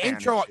did the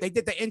intro. They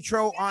did the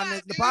intro on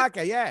the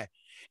podcast. Yeah,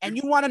 and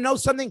you want to know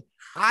something?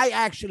 I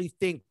actually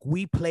think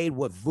we played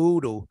with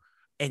Voodoo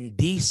in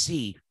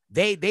DC.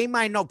 They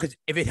might know because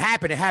if it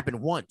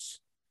happened once.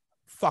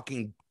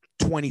 Fucking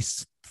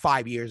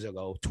 25 years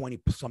ago,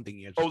 20 something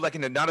years ago. Oh, like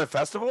in another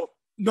festival?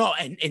 No,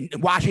 in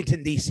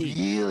Washington, D.C.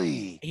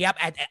 Really? Yep.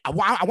 I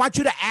want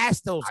you to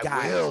ask those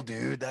guys. I will,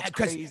 dude. That's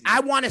crazy. I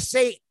want to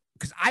say,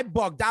 because I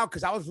bugged out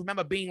because I was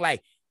remember being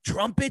like,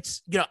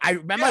 trumpets? I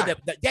remember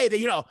the day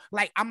that,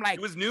 I'm like.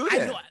 It was new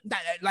then.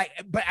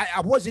 But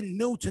I wasn't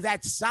new to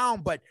that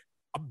sound, but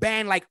a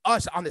band like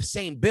us on the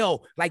same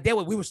bill,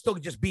 we were still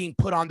just being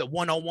put on the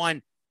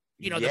 101,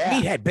 the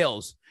Meathead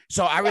bills.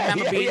 So I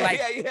remember being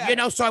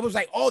so I was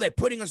like, oh, they're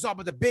putting us up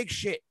with the big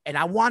shit. And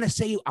I want to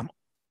say I'm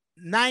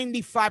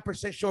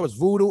 95% sure it was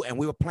Voodoo, and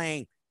we were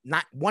playing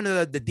not one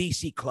of the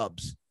DC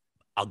clubs.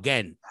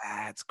 Again,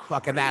 that's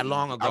fucking that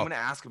long ago. I'm gonna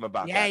ask him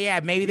about that. Yeah,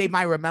 maybe they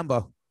might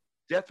remember.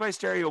 Death by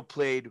Stereo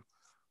played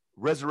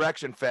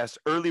Resurrection Fest,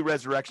 early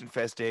Resurrection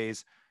Fest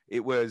days.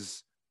 It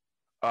was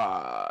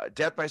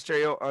Death by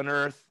Stereo,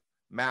 Unearth,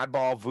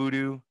 Madball,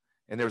 Voodoo,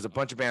 and there was a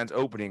bunch of bands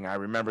opening. I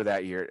remember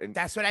that year. And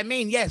that's what I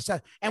mean. Yes,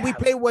 and we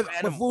played with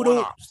Voodoo.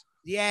 One-offs.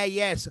 Yeah,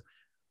 yes.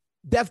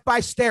 Death by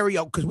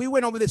Stereo, because we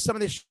went over some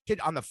of this shit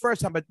on the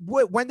first time. But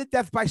when did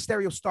Death by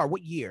Stereo start?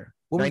 What year?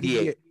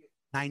 98.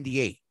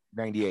 98.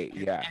 98,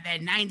 yeah. And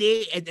then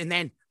 98, and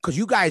then because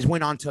you guys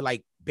went on to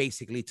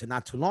basically to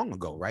not too long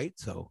ago, right?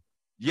 So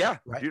yeah,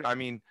 right? Dude. I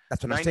mean,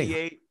 that's what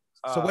 98,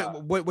 I'm saying. So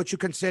what you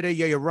consider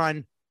your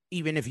run,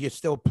 even if you're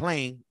still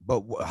playing,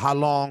 but how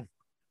long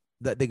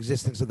the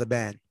existence of the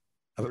band?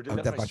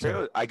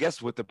 I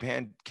guess with the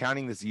band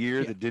counting this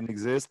year that didn't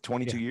exist,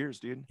 22 years,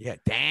 dude. Yeah,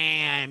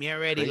 damn, you're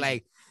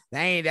already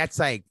that's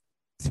like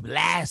the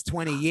last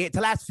 20 years, the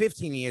last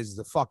 15 years is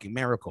a fucking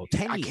miracle.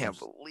 10 years. I can't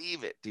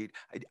believe it, dude.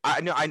 I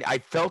know I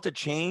felt a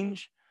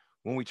change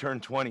when we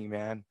turned 20,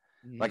 man.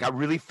 Like I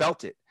really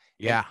felt it.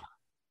 Yeah.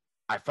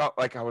 I felt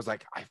like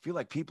I feel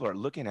like people are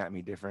looking at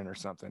me different or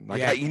something.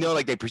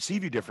 Like they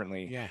perceive you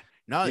differently. Yeah.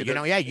 No,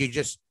 you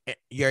just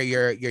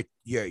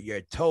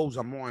your toes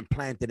are more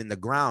implanted in the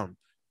ground.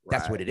 Right.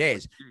 That's what it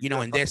is.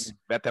 In this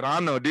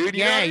veterano, dude.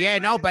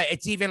 No, but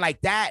it's even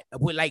like that.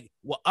 With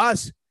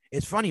us,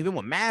 it's funny, even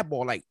with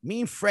Madball, me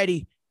and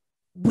Freddie,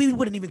 we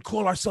wouldn't even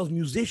call ourselves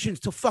musicians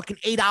till fucking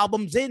 8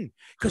 albums in.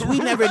 Because we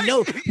never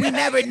knew. We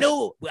never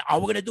knew. Are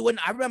we gonna do it?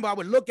 I remember I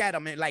would look at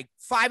them and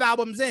 5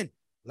 albums in,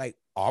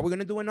 are we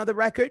gonna do another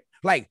record?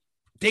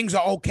 Things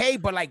are okay,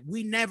 but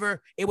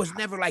it was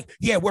never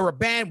we're a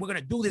band, we're gonna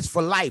do this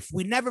for life.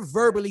 We never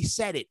verbally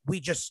said it. We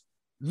just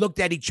looked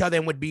at each other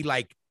and would be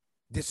like,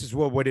 this is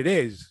what it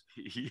is.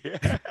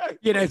 Yeah.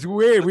 It's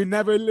weird. We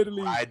never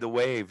literally ride the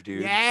wave,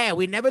 dude. Yeah,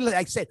 we never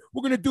said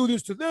we're gonna do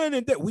this to then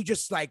and then. We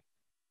just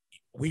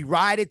we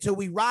ride it till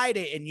we ride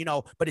it, and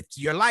but it's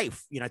your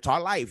life, it's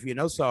our life,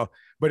 so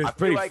but it's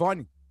pretty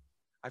funny.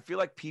 I feel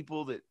like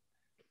people that,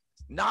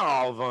 not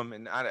all of them,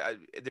 and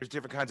there's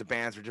different kinds of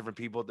bands for different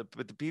people,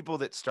 but the people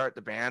that start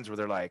the bands where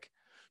they're like,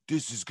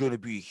 this is gonna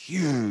be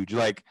huge,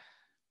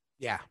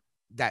 yeah.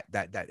 That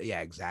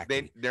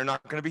exactly. They're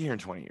not going to be here in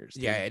 20 years.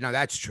 Dude. Yeah, no,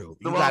 that's true.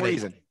 The wrong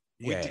reason.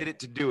 We did it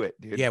to do it,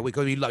 dude. Yeah,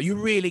 because we love. You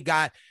really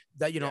got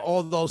that.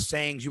 All those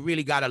sayings. You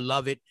really got to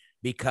love it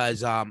because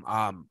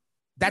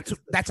that's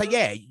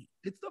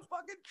It's the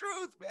fucking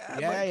truth, man.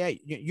 Yeah.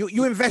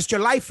 You invest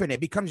your life in it.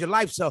 Becomes your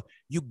life, so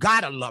you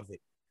gotta love it.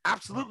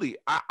 Absolutely.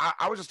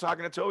 I was just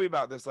talking to Toby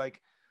about this.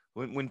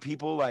 When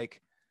people the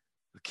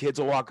kids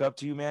will walk up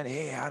to you, man.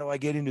 Hey, how do I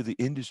get into the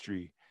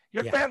industry?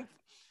 Your fan.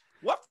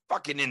 What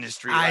fucking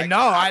industry? I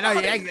know.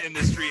 Yeah,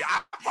 industry.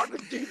 I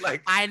fucking do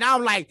like. I know.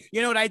 I'm like,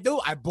 you know what I do?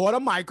 I bought a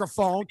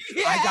microphone.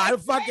 Yeah. I got a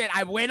fucking.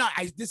 I went on.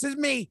 This is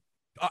me.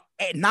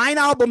 9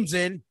 albums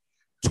in,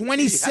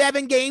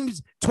 27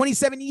 games,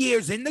 27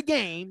 years in the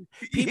game.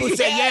 People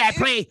say, I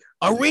play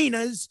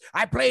arenas.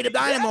 I play the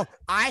Dynamo.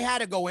 I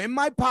had to go in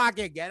my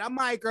pocket, get a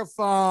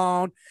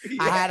microphone.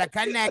 I had to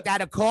connect. I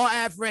had to call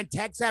Efrem,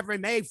 text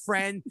Efrem, hey,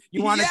 friend,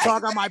 you want to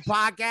talk on my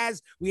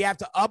podcast? We have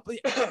to up.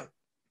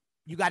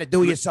 You got to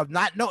do it yourself.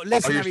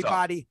 Listen,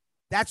 everybody.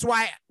 That's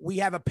why we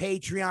have a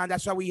Patreon.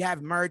 That's why we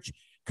have merch,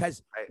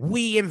 because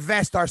we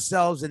invest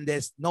ourselves in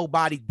this.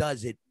 Nobody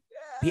does it.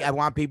 I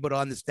want people to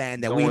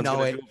understand that we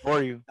know it.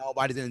 For you.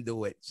 Nobody's going to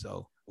do it.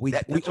 So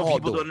that's what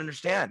people don't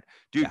understand.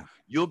 Dude,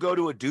 you'll go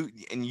to a dude,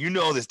 and you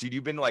know this, dude.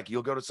 You've been like,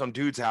 you'll go to some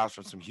dude's house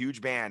from some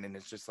huge band, and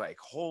it's just like,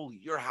 holy,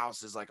 your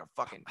house is like a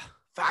fucking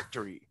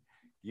factory.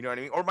 You know what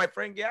I mean? Or my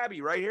friend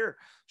Gabby right here.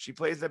 She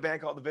plays in a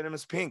band called the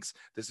Venomous Pinks.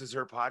 This is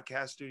her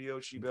podcast studio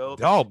she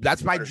built. Oh,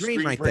 that's my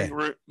dream right there.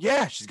 Room.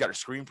 Yeah, she's got her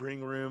screen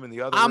printing room and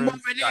the other I'm room.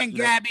 moving in,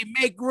 Gabby.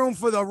 Make room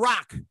for the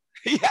rock.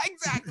 Yeah,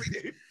 exactly,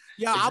 dude.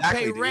 Yeah, I'll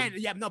pay rent.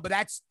 Yeah, no, but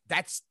that's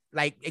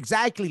like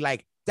exactly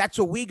like that's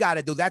what we got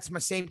to do. That's my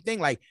same thing.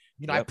 Like,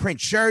 you know, I print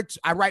shirts.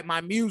 I write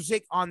my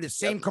music on the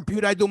same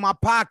computer I do my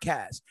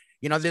podcast.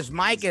 You know, this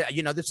mic,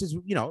 you know, this is,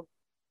 you know,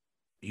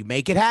 you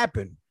make it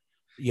happen.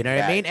 You know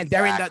what I mean? And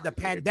during the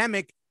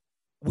pandemic,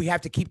 we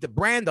have to keep the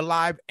brand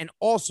alive. And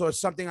also,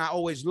 it's something I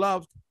always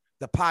loved,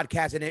 the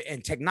podcast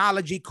and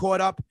technology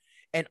caught up.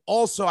 And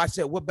also, I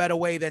said, what better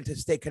way than to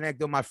stay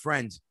connected with my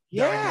friends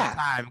during that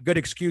time? Good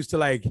excuse to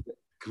like.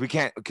 We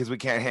can't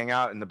hang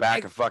out in the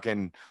back of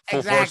fucking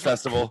Full Force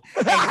Festival.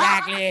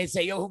 Exactly. And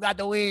say, yo, who got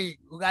the weed?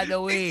 Who got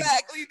the weed?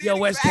 Exactly, dude, yo,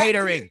 where's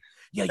catering?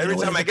 Yo, every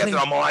time I get there,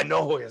 I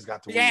know who has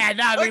got the weed. Yeah,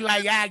 no, I mean,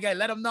 like,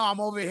 let them know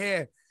I'm over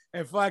here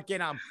and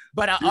fucking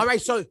But all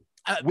right, so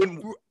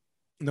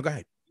no, go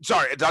ahead.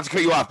 Sorry, not to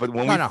cut you off, but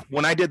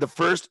when I did the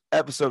first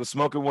episode of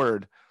Smoking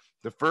Word,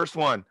 the first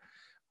one,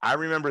 I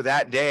remember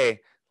that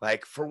day,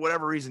 like for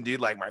whatever reason, dude,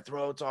 like my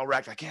throat's all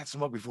wrecked. I can't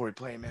smoke before we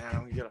play, man.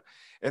 I'm gonna get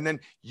and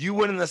then you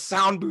went in the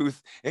sound booth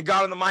and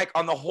got on the mic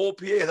on the whole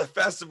PA of the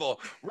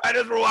festival. Right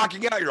as we're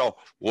walking out, you're all,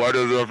 why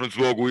does Efrem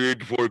smoke weed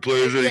before he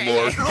plays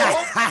anymore?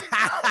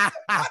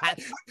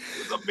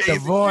 The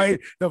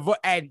void,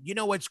 and you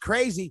know what's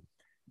crazy?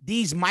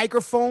 These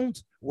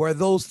microphones were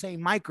those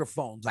same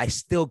microphones. I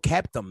still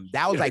kept them.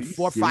 That was like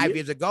 4 or 5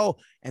 years ago,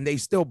 and they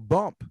still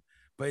bump.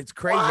 But it's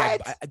crazy.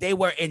 They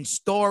were in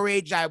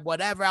storage.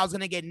 Whatever. I was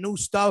gonna get new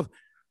stuff.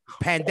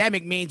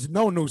 Pandemic means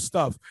no new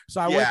stuff.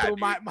 So I went through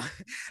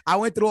I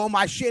went through all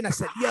my shit, and I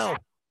said, "Yo,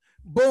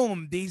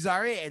 boom, these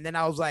are it." And then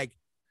I was like,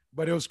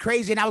 but it was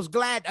crazy, and I was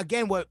glad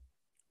again. What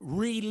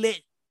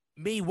relit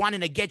me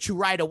wanting to get you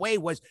right away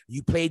was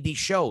you played these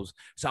shows.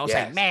 So I was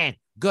like, man,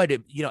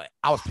 good. You know,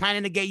 I was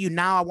planning to get you.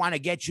 Now I want to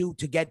get you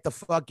to get the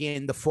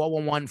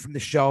 411 from the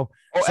show.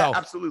 Oh, so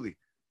absolutely.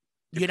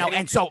 You know,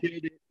 and so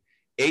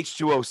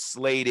H2O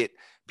slayed it.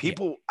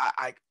 People,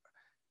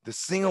 the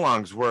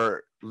sing-alongs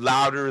were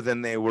louder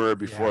than they were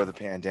before the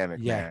pandemic.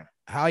 Man.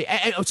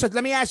 So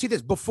let me ask you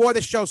this: before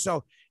the show,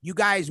 so you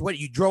guys,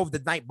 you drove the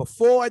night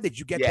before? Did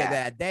you get there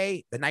that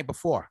day? The night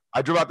before?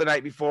 I drove out the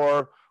night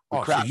before.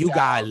 So you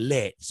got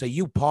lit. So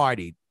you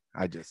partied.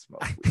 I just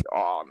smoked weed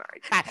all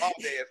night,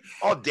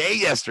 all day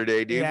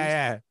yesterday, dude.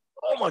 Yeah.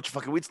 So much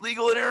fucking weed. It's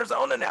legal in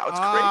Arizona now. It's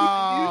crazy.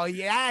 Oh,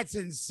 yeah, that's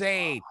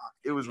insane.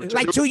 It was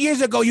like 2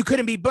 years ago. You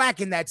couldn't be black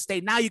in that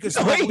state. Now you can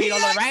smoke weed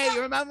all over, right?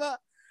 You remember?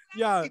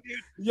 Yeah.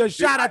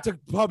 Shout out to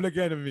Public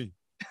Enemy.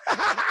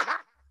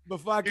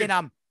 But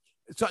fucking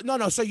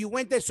So you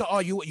went there. So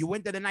you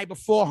went there the night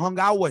before, hung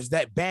out. Was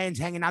that bands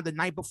hanging out the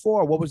night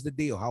before? What was the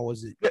deal? How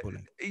was it?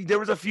 There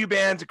was a few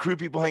bands, crew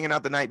people hanging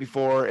out the night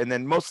before, and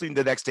then mostly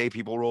the next day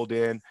people rolled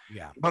in.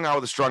 Yeah, hung out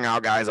with the strung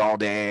out guys all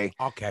day.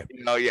 Okay.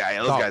 Those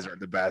guys are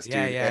the best, dude.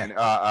 And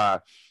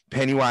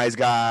Pennywise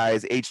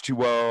guys,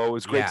 H2O. It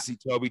was great to see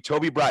Toby.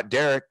 Toby brought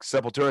Derek,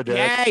 Sepultura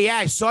Derek. Yeah,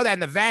 I saw that in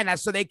the van. I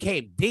saw they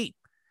came deep.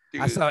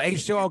 Dude, I saw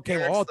H2O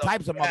came with all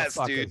types of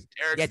motherfuckers.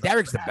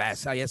 Derek's the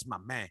best. Oh, yes, my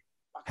man.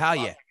 Hell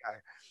yeah.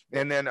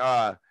 And then,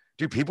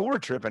 dude, people were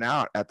tripping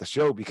out at the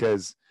show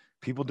because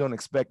people don't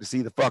expect to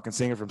see the fucking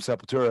singer from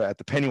Sepultura at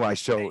the Pennywise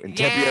show in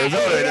Tempe,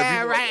 Arizona.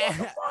 Yeah,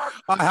 right.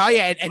 Oh, hell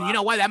yeah. And you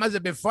know what? That must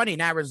have been funny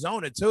in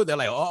Arizona, too. They're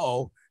like,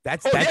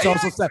 that's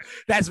also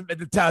that's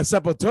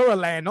Sepultura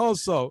land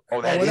also.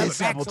 Oh, that is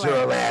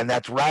Sepultura land.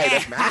 That's right.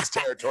 That's Max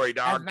territory,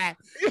 dog.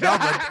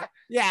 I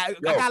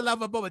got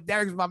love about, but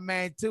Derek's my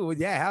man, too.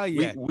 Yeah, hell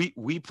yeah.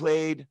 We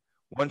played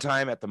one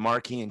time at the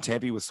Marquee in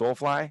Tempe with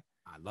Soulfly.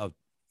 I love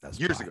that.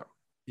 Years ago.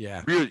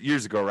 Yeah.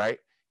 Years ago, right?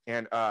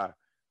 And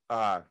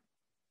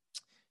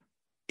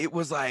it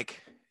was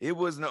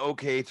an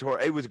okay tour.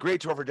 It was a great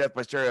tour for Death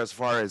by Stereo as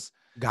far as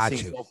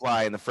seeing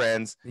Soulfly and the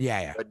Friends.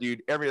 Yeah. But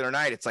dude, every other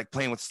night it's like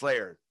playing with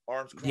Slayer.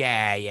 Arms crossed.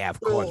 Yeah,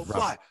 of course.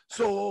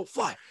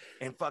 Soulfly.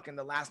 And fucking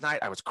the last night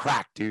I was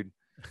cracked, dude.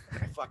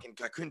 I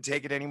couldn't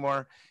take it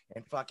anymore.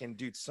 And fucking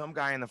dude, some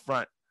guy in the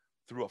front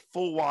threw a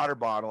full water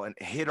bottle and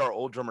hit our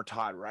old drummer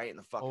Todd right in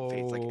the fucking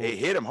face. Like it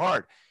hit him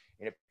hard,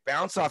 and it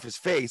bounced off his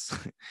face.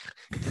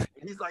 And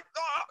he's like,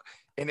 oh!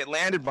 And it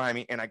landed by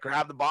me, and I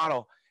grabbed the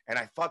bottle, and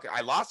I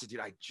lost it,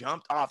 dude. I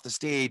jumped off the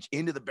stage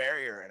into the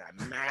barrier, and I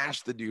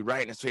mashed the dude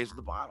right in his face with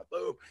the bottle.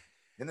 Boom.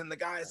 And then the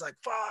guy's like,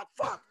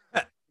 fuck.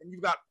 And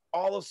you've got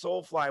all of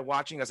Soulfly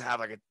watching us have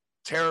like a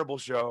terrible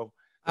show,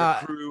 the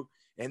crew.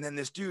 And then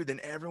then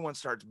everyone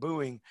starts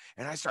booing,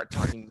 and I start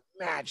talking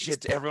mad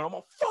shit to everyone. I'm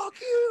like, fuck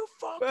you.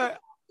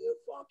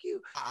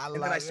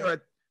 And then I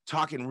started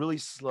talking really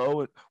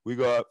slow. And we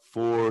got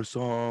 4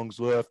 songs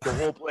left. The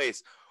whole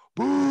place,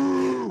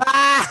 boo.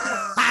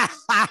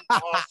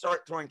 All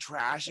start throwing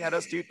trash at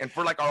us, dude. And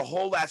for like our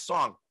whole last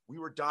song, we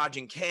were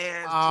dodging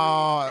cans.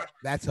 Oh,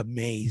 that's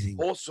amazing.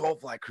 Whole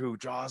Soulfly crew,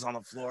 jaws on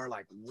the floor,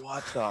 like,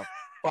 what the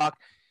fuck?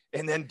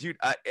 And then, dude,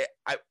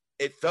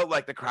 it felt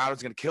like the crowd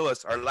was gonna kill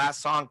us. Our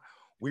last song,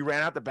 we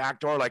ran out the back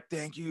door, like,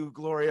 thank you,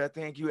 Gloria.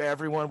 Thank you,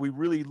 everyone. We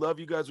really love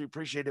you guys. We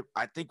appreciate it.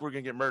 I think we're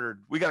going to get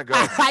murdered. We got to go.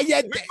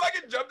 Yeah, we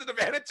fucking jumped in the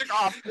van and took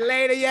off.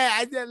 Later, yeah.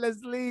 I said,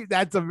 let's leave.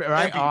 That's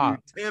right.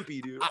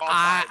 Tempe, dude.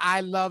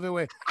 I love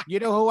it. You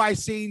know who I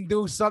seen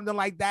do something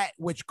like that,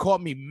 which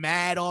caught me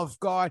mad off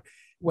guard?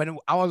 When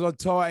I was on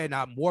tour in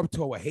Warped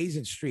Tour with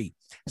Hazen Street.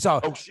 So,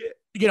 oh, shit.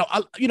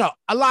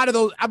 A lot of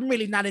those, I'm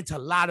really not into a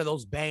lot of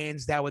those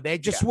bands that were there,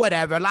 just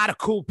whatever, a lot of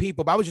cool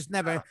people, but I was just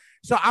never,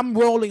 so I'm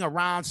rolling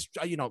around,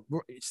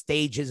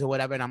 stages or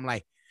whatever. And I'm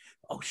like,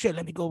 oh shit,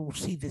 let me go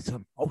see this.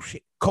 Oh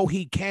shit,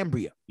 Coheed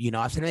Cambria,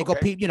 I said, let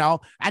me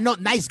go, I know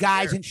nice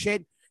guys and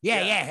shit.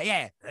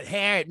 Yeah.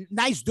 Hair,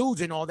 nice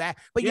dudes and all that.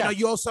 But,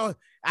 you also,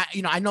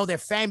 I know their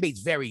fan base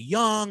very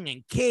young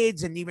and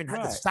kids and even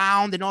the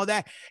sound and all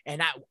that.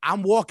 And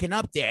I'm walking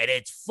up there and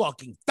it's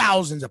fucking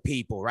thousands of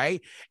people, right?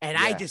 And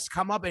I just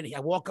come up and I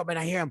walk up and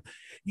I hear him,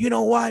 you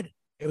know what?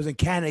 It was in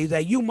Canada. He's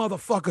like, you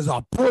motherfuckers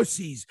are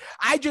pussies.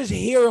 I just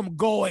hear him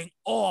going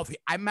off.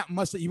 You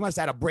must have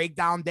had a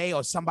breakdown day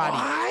or somebody.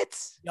 What?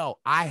 Yo,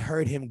 I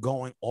heard him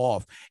going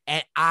off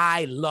and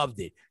I loved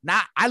it.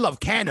 Now, I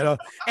love Canada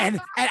and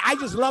I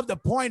just love the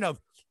point of,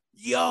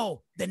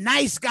 the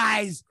nice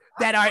guys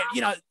that are,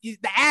 the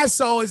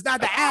asshole is not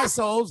the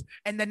assholes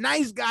and the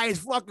nice guy is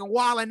fucking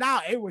wilding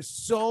out. It was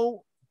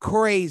so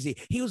crazy.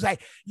 He was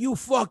like, you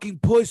fucking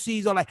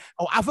pussies, or like,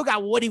 I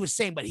forgot what he was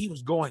saying, but he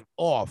was going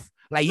off.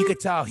 Like you could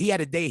tell he had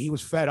a day he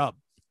was fed up.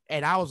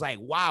 And I was like,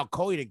 wow,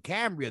 Coheed and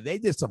Cambria, they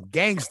did some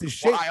gangster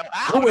shit.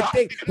 Who would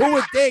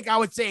think I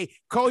would say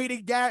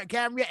Coheed and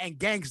Cambria and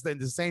gangster in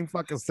the same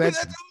fucking sentence?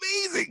 Dude,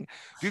 that's amazing.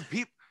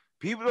 Dude,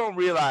 people don't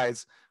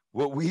realize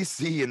what we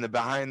see in the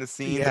behind the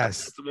scenes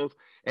festivals.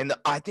 And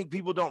I think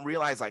people don't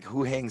realize like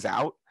who hangs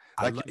out.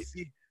 Like you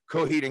see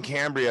Coheed and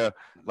Cambria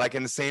like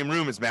in the same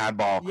room as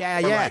Madball.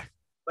 Yeah.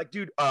 Like,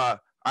 dude,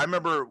 I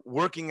remember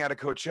working at a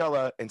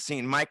Coachella and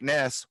seeing Mike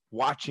Ness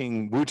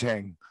watching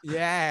Wu-Tang.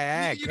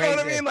 Yeah, you know what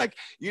I mean? Like,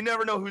 you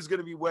never know who's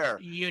gonna be where.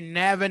 You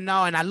never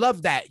know, and I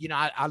love that.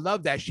 I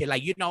love that shit.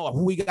 Like,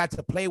 who we got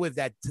to play with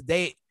that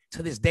today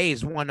to this day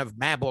is one of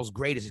Madball's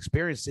greatest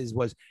experiences.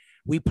 Was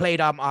we played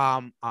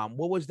what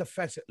was the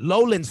festival?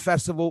 Lowlands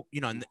Festival.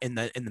 In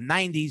the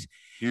 90s,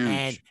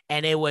 huge.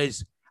 and it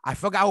was, I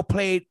forgot who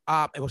played.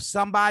 It was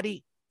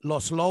somebody,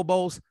 Los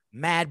Lobos,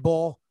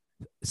 Madball,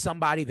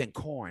 somebody, then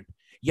Korn.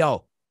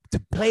 Yo,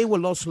 to play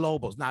with Los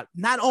Lobos. Not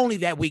only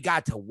that, we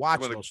got to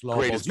watch Los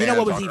Lobos. You know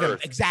what was even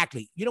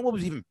exactly? You know what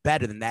was even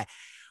better than that?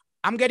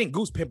 I'm getting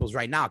goose pimples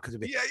right now because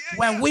of it.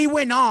 When we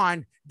went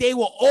on, they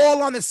were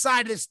all on the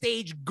side of the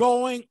stage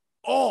going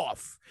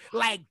off.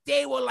 Like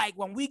they were like,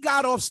 when we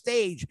got off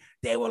stage,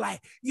 they were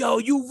like, yo,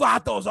 you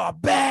vatos are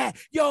bad.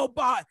 Yo,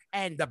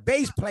 and the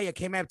bass player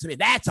came up to me.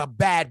 That's a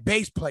bad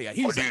bass player.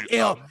 He was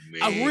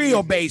a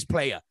real bass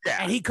player. Yeah.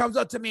 And he comes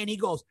up to me and he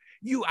goes,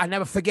 I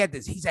never forget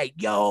this. He's like,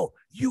 yo,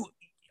 you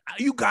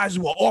guys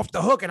were off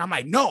the hook. And I'm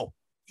like, no,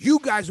 you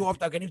guys were off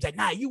the hook. And he was like,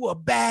 nah, you were a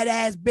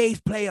badass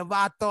bass player,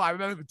 Vato. I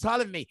remember him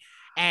telling me.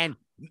 And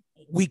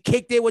we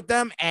kicked it with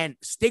them, and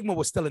Stigma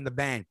was still in the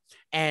band.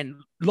 And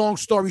long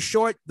story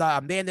short,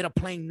 they ended up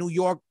playing New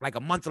York like a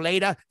month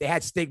later. They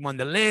had Stigma on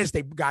the list.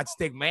 They got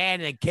Stigma in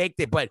and they kicked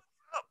it. But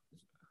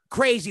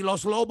crazy,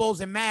 Los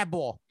Lobos and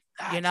Madball.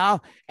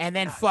 And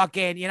then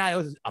fucking, it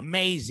was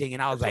amazing.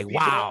 And I was like,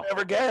 wow.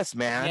 Never guess,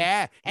 man.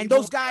 Yeah. And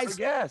those guys,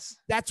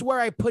 that's where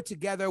I put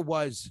together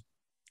was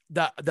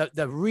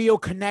the real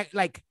connect.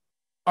 Like,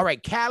 all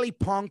right, Cali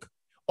punk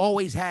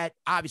always had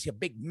obviously a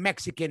big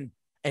Mexican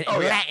and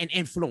Latin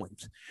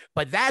influence.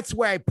 But that's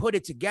where I put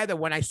it together.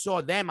 When I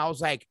saw them, I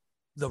was like,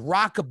 the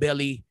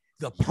rockabilly,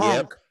 the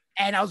punk. Yep.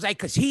 And I was like,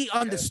 because he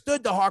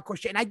understood the hardcore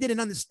shit. And I didn't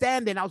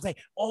understand it. And I was like,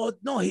 oh,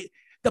 no,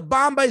 the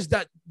Bomba is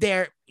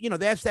they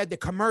said the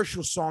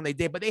commercial song they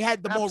did, but they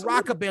had the more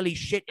rockabilly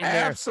shit in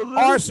their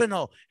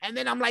arsenal. And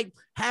then I'm like,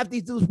 half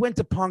these dudes went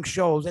to punk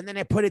shows, and then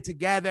they put it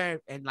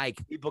together, and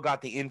like people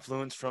got the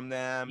influence from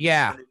them.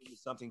 Yeah,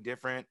 something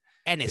different.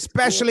 And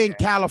especially in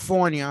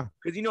California,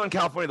 because in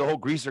California, the whole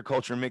greaser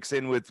culture mixed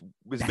in with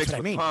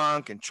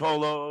punk and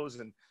cholos,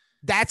 and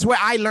that's where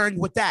I learned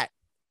with that.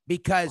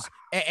 because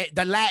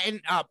the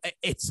Latin,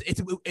 it's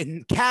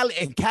in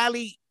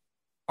Cali,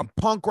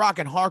 punk rock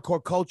and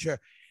hardcore culture,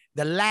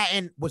 the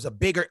Latin was a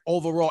bigger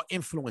overall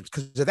influence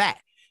because of that.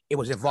 It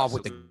was involved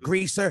with the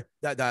greaser,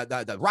 the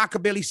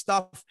rockabilly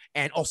stuff,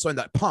 and also in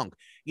the punk.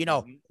 You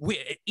know,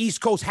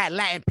 East Coast had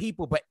Latin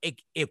people, but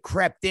it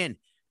crept in.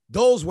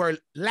 Those were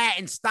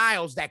Latin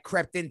styles that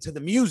crept into the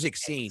music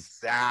scene.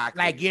 Exactly.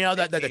 Like, you know,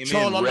 the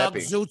Cholo look,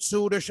 Zoot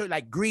Suit,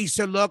 like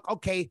greaser look.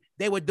 Okay,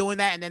 they were doing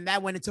that, and then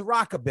that went into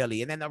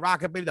rockabilly, and then the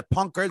rockabilly, the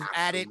punkers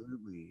added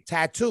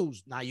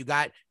tattoos. Now you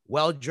got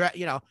well-dressed,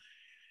 you know,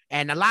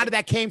 and a lot of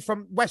that came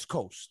from West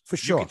Coast for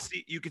sure.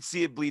 You could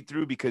see it bleed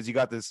through because you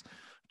got this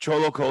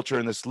Cholo culture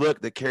and this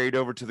look that carried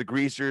over to the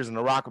greasers and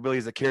the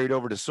rockabillys that carried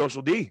over to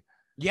Social D.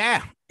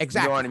 Yeah,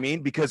 exactly. You know what I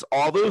mean? Because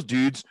all those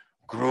dudes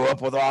grew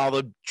up with all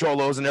the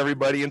cholos and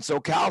everybody in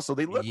SoCal, so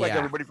they look like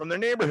everybody from their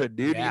neighborhood,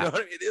 dude. Yeah. You know,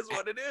 it is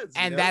what it is.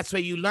 And that's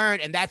where you learn.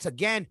 And that's,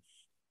 again,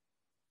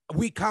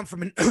 we come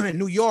from in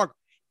New York.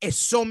 It's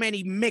so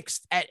many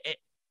mixed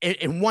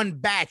in one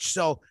batch.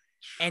 So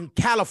in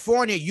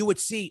California, you would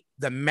see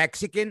the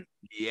Mexican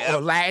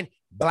or Latin,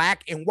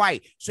 black and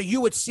white. So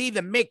you would see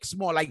the mix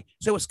more like,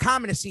 so it's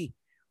common to see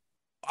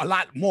a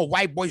lot more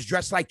white boys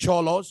dressed like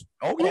cholos.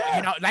 Oh yeah.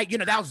 You know, like, you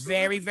know, that was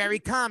very, very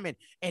common.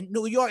 In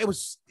New York, it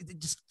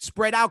just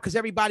spread out because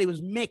everybody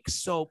was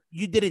mixed. So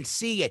you didn't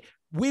see it.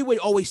 We would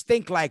always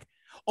think like,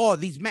 oh,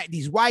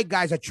 these white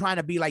guys are trying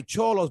to be like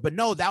cholos, but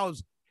no,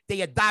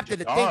 they adopted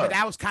the thing, but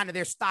that was kind of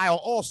their style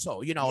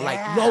also, you know, like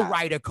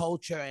lowrider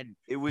culture. And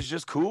it was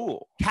just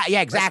cool. Yeah,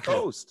 exactly.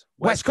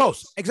 West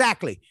Coast.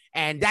 Exactly.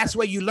 And that's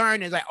where you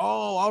learn is like,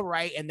 oh, all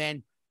right. And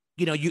then,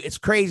 you know, it's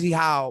crazy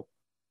how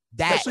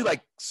that. Especially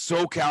like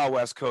SoCal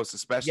West Coast,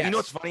 especially. Yes. You know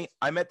what's funny?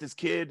 I met this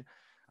kid.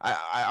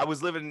 I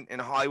was living in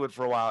Hollywood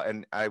for a while,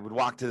 and I would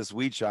walk to this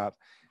weed shop,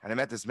 and I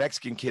met this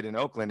Mexican kid in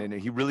Oakland, and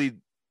he really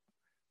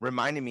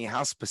reminded me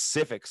how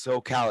specific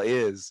SoCal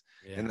is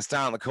in the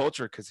style and the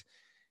culture, because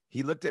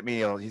he looked at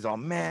me, he's all,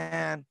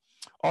 man,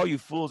 all you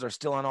fools are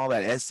still on all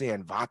that Ese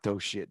and Vato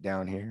shit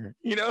down here,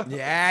 you know?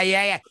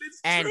 Yeah.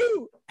 It's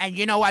true. And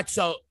you know what?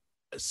 So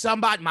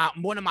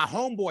one of my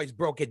homeboys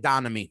broke it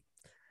down to me.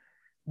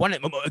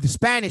 The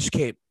Spanish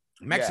kid,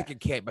 Mexican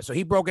kid, but so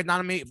he broke it down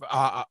to me.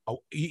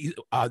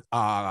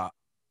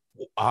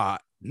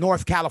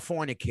 North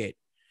California kid.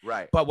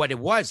 Right. But what it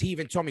was, he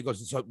even told me, he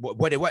goes, so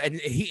what it was,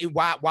 and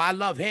why I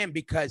love him,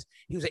 because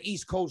he was an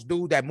East Coast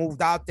dude that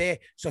moved out there.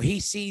 So he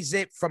sees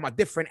it from a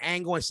different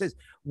angle and says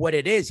what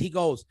it is. He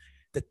goes,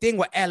 the thing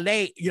with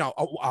LA, you know,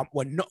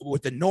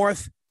 with the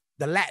North,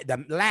 the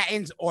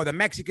Latins or the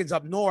Mexicans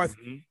up North,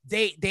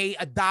 they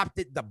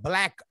adopted the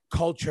black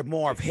culture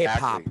more of hip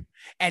hop.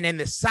 And in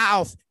the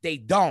South, they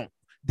don't.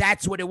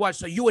 That's what it was.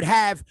 So you would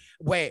have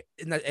where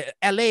in the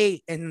LA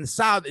and in the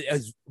South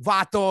is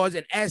Vatos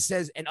and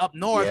S's, and up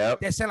North,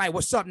 they're saying like,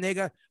 what's up,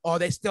 nigga? Or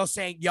they're still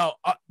saying, yo,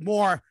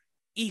 more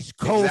East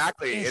Coast.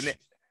 Exactly. And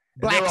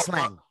black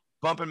slang.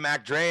 Bumping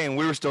Mac Dre, and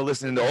we were still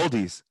listening to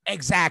oldies.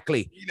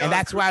 Exactly. You know, and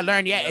that's where I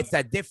learned, it's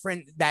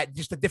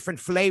just the different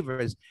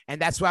flavors.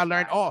 And that's where I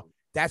learned,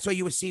 that's where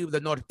you would see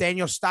the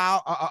norteño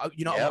style,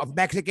 of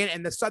Mexican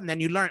and the Southern. Then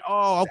you learn,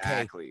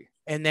 okay. Exactly.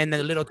 And then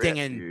the little thing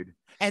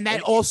and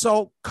that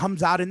also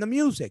comes out in the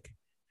music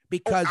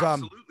because,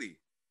 absolutely.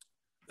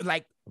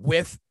 Like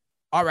with,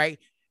 all right,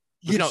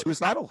 you know,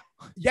 suicidal.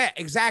 Yeah,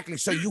 exactly.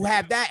 So you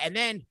have that. And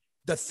then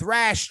the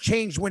thrash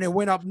changed when it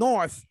went up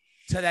north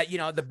to that, you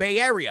know, the Bay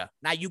Area.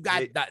 Now you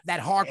got that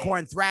hardcore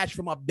and thrash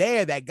from up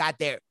there that got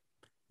their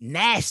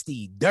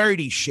nasty,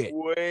 dirty shit.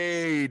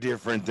 Way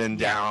different than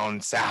down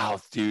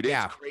south, dude.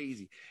 It's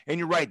crazy. And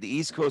you're right. The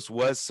East Coast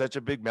was such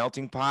a big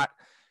melting pot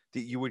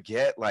that you would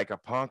get like a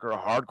punk or a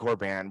hardcore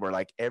band where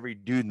like every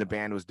dude in the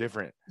band was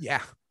different.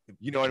 Yeah.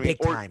 You know what I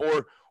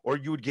mean? Or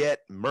you would get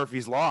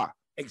Murphy's Law.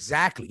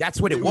 Exactly.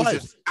 That's what it was.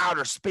 Just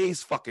outer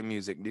space fucking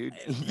music, dude.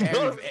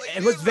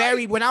 It was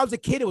very, when I was a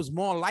kid, it was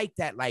more like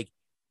that. Like,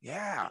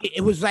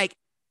 it was like,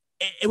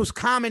 it was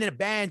common in a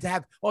band to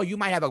have, you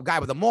might have a guy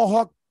with a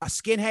mohawk, a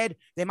skinhead.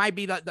 They might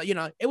be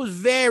it was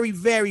very,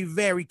 very,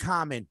 very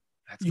common.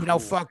 That's cool,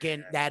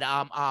 fucking that,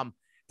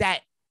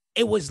 that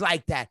it was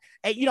like that.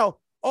 And,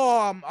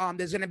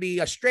 there's going to be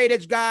a straight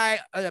edge guy.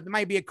 There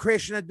might be a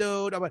Krishna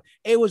dude.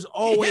 It was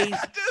always,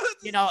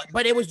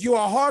 but it was, you're a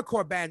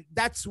hardcore band.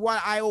 That's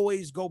what I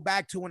always go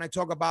back to when I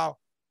talk about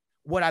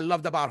what I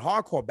loved about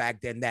hardcore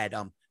back then, that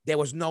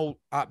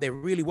there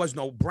really was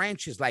no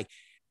branches. Like,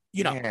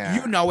 you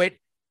know it.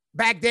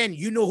 Back then,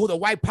 you knew who the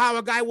white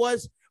power guy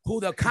was, who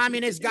the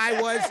communist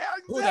guy was,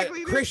 who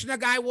the Krishna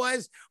guy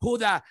was, who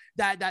the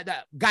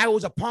guy who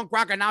was a punk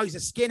rocker, now he's a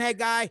skinhead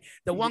guy.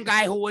 The one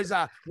guy who was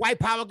a white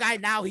power guy,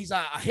 now he's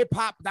a hip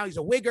hop, now he's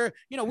a wigger.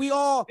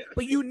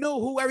 But you knew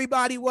who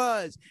everybody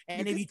was.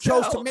 And if you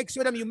chose to mix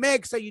with them, you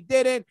mixed, or you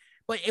didn't.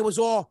 But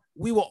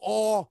we were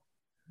all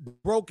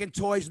broken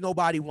toys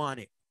nobody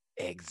wanted.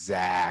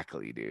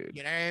 Exactly, dude.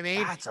 You know what I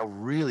mean? That's a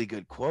really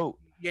good quote.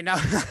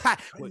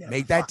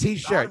 Make that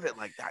t-shirt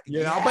like that.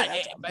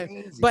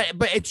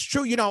 but it's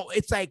true.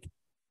 It's like,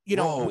 you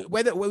know,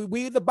 whether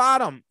we're the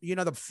bottom, you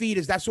know, the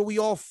feeders, that's what we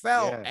all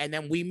felt. Yeah. And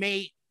then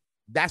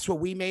that's what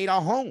we made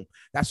our home.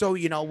 That's so,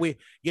 you know,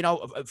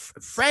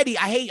 Freddie,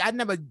 I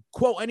never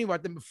quote anyone,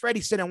 but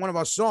Freddie said in one of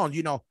our songs,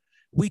 you know,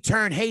 we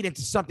turn hate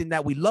into something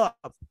that we love.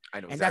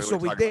 I know, and that's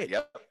what we did.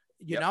 Yep.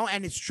 You know,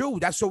 and it's true.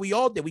 That's what we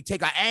all did. We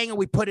take our anger,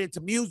 we put it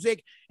into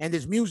music, and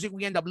this music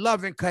we end up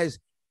loving because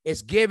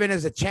it's giving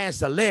us a chance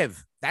to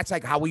live. That's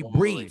like how we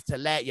breathe, to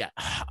let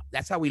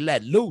that's how we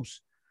let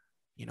loose.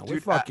 You know, we're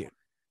fucking.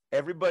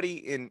 Everybody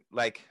in,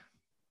 like,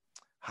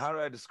 how do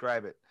I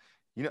describe it?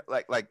 You know,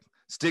 like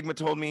Stigma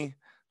told me,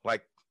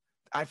 like,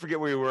 I forget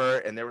where we were,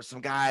 and there was some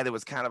guy that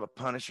was kind of a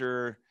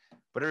punisher,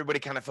 but everybody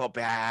kind of felt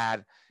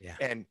bad.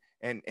 Yeah.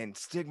 And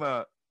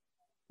Stigma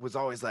was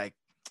always like,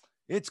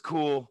 it's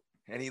cool.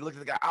 And he looked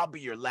at the guy, I'll be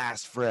your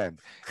last friend.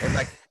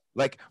 And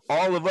like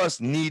all of us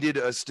needed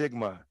a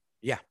Stigma.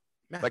 Yeah.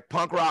 Like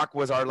punk rock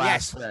was our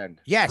last friend.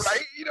 Yes.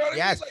 Right? You know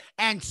what I mean? Like,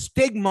 and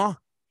Stigma,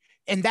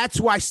 and that's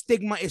why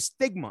Stigma is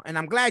Stigma. And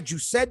I'm glad you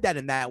said that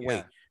in that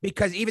way,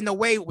 because even the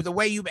way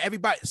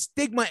everybody,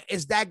 Stigma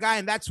is that guy.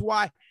 And that's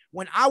why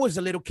when I was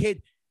a little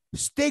kid,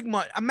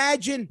 Stigma,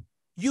 imagine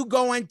you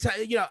going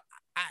to, you know,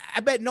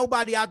 I bet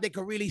nobody out there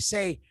could really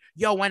say,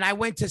 yo, when I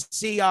went to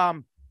see,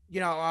 when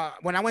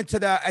I went to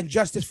the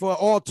Injustice for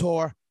All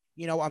tour,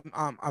 you know,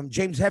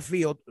 James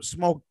Hetfield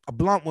smoked a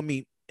blunt with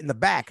me in the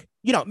back,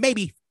 you know,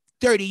 maybe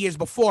 30 years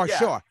before,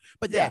 sure.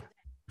 But then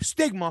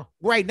Stigma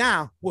right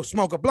now will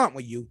smoke a blunt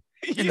with you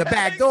in the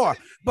back door.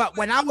 But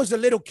when I was a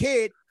little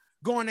kid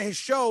going to his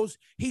shows,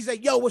 he's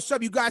like, yo, what's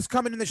up? You guys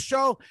coming in the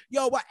show?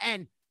 Yo, what?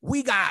 And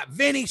we got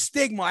Vinny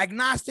Stigma,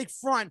 Agnostic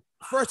Front,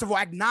 first of all,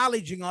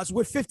 acknowledging us.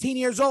 We're 15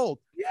 years old.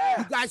 Yeah.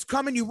 You guys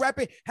coming, you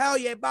repping. Hell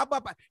yeah. Blah, blah,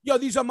 blah. Yo,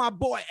 these are my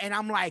boy. And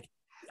I'm like,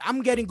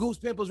 I'm getting goose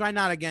pimples right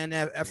now again,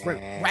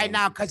 Efrem, right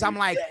now. Cause I'm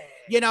like,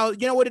 you know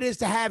what it is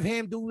to have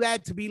him do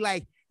that, to be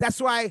like,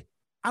 that's why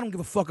I don't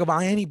give a fuck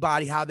about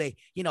anybody, how they,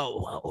 you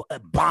know,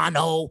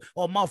 Bono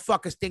or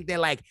motherfuckers think they're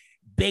like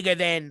bigger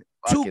than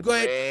too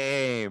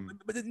good.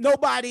 But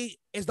nobody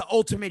is the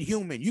ultimate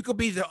human. You could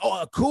be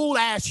a cool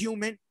ass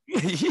human,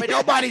 but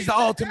nobody's the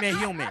ultimate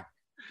human.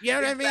 You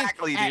know what I mean?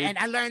 Exactly, dude. And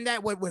I learned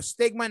that with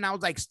Stigma, and I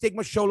was like,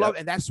 Stigma show love.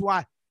 And that's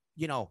why,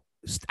 you know,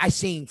 I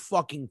seen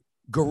fucking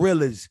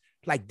gorillas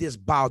like this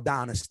bow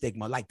down to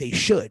Stigma like they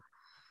should.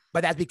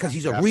 But that's because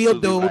he's a real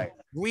dude,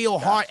 real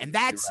heart. And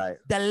that's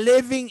the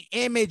living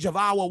image of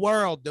our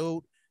world,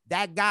 dude.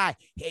 That guy,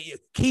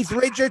 Keith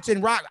Richards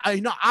and rock,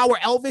 you know, our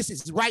Elvis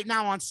is right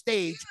now on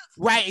stage,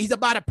 right? He's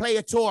about to play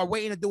a tour,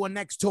 waiting to do a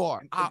next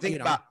tour. Think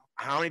about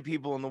how many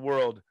people in the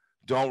world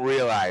don't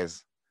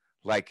realize,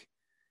 like,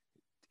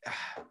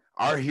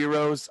 our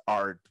heroes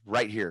are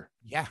right here.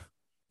 Yeah.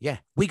 Yeah.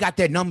 We got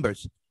their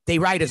numbers. They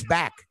write us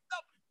back.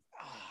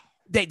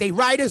 They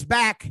write us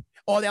back,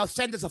 or they'll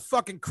send us a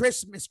fucking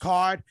Christmas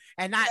card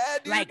and not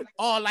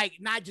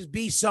not just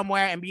be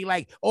somewhere and be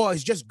like, oh,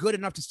 it's just good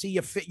enough to see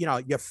your fit. You know,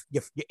 your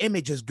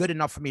image is good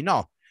enough for me.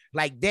 No,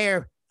 like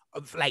they're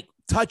like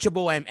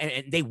touchable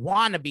and they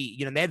want to be,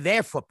 you know, they're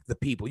there for the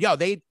people. Yo,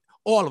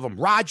 all of them,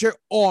 Roger,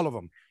 all of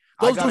them.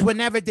 Those dudes would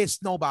never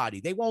diss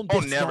nobody. They won't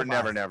diss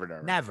nobody.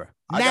 Never.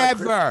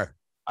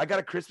 I got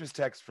a Christmas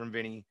text from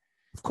Vinny.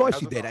 Of course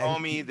you did.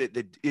 Homie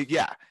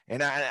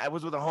and I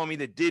was with a homie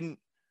that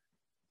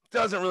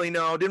doesn't really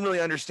know, didn't really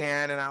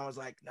understand, and I was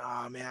like,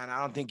 no, man, I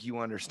don't think you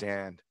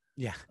understand.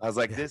 Yeah. I was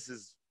like, this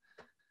is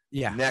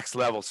next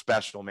level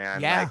special,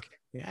 man. Yeah.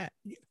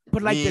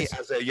 But like me, this,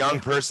 as a young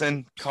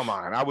person, come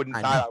on. I would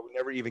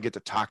never even get to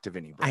talk to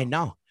Vinny, bro. I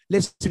know.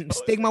 Listen,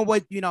 Stigma,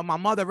 my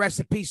mother, rest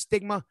in peace,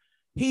 Stigma.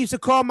 He used to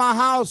call my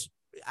house.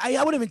 I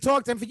wouldn't even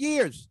talk to him for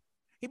years.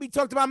 He'd be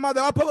talking to my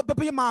mother. Oh,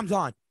 put your mom's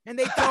on. And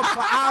they talk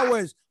for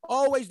hours.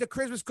 Always the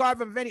Christmas card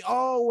from Vinny.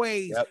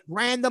 Always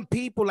random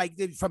people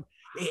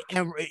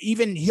and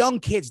even young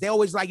kids. They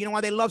always like, you know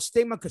why they love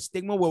Stigma? Because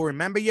Stigma will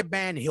remember your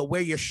band. And he'll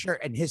wear your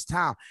shirt in his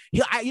town.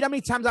 You know how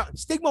many times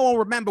Stigma won't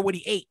remember what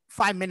he ate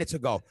 5 minutes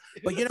ago.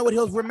 But you know what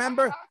he'll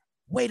remember?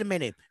 Wait a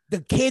minute.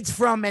 The kids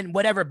from and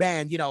whatever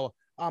band, you know,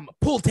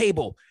 pool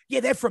table. Yeah,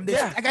 they're from this.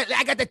 Yeah.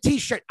 I got the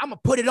t-shirt. I'm gonna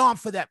put it on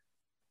for them.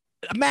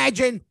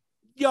 Imagine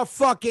you're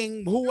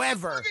fucking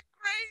whoever.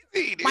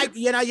 Crazy, dude. Mike,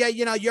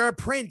 you're a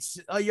Prince,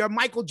 you're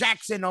Michael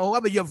Jackson, or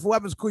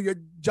whoever's cool. You're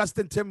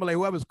Justin Timberlake,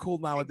 whoever's cool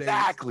nowadays.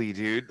 Exactly,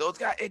 dude. Those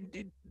guys,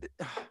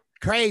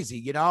 crazy.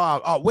 You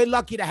know, we're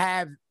lucky to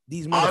have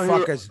these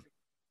motherfuckers.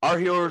 Our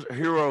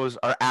heroes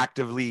are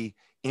actively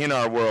in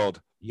our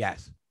world.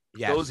 Yes.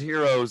 Those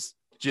heroes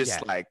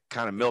just like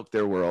kind of milk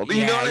their world.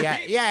 You know what I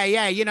mean?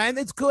 Yeah. You know, and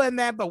it's cool in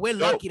that, but we're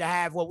lucky to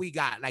have what we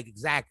got. Like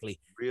exactly.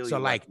 Really. So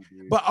lucky, like,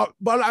 dude.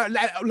 but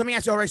let me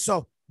ask you. All right.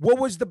 So what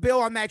was the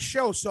bill on that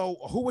show? So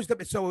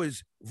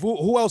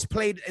who else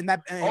played in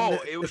that?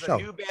 It was a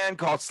new band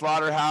called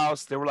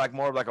Slaughterhouse. They were like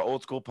more of like an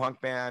old school punk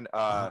band.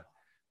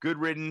 Good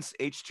Riddance,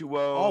 H2O.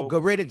 Oh,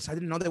 Good Riddance. I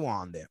didn't know they were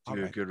on there. Dude,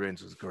 right. Good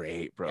Riddance was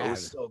great, bro. It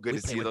was so good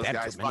to see those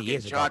guys.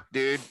 Fucking Chuck,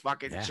 dude.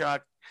 Fucking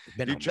Chuck.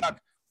 Dude, Chuck,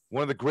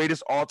 one of the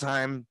greatest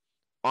all-time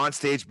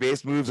on-stage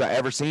bass moves I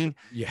ever seen.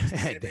 Yeah.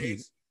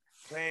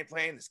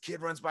 Playing. This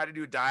kid runs by to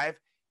do a dive.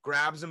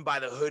 grabs him by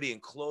the hoodie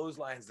and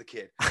clotheslines the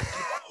kid.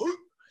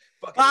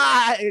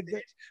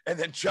 And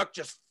then Chuck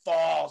just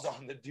falls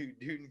on the dude,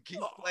 and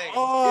keeps playing.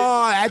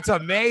 Oh, that's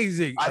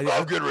amazing. I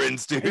love Good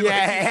Riddance, dude.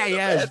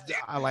 Yeah.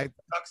 I like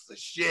Chuck's the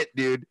shit,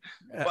 dude.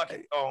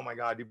 Oh my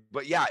god, dude.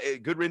 But yeah,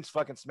 Good Riddance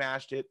fucking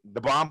smashed it.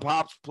 The Bomb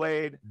Pops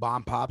played.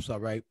 Bomb Pops, all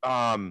right.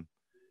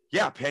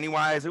 Yeah,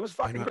 Pennywise. It was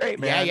fucking great,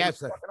 man. Yeah, it was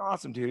fucking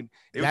awesome, dude.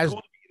 It was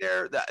cool to be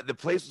there. The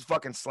place was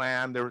fucking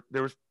slammed.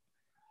 There was.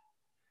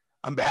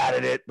 I'm bad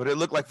at it, but it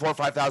looked like 4,000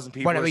 or 5,000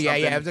 people. But, yeah,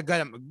 it was a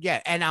good.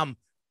 Yeah, and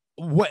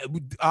what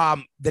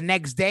the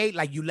next day,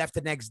 like you left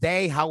the next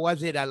day, how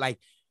was it? I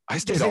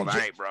stayed all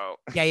night, bro.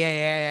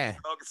 Yeah.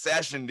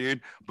 Session,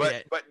 dude.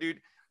 But dude,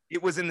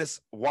 it was in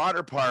this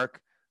water park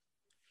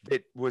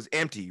that was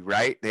empty,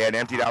 right? They had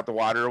emptied out the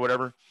water or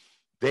whatever.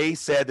 They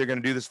said they're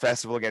gonna do this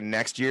festival again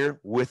next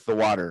year with the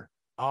water.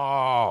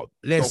 Oh,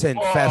 listen,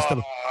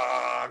 festival.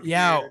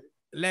 Yo,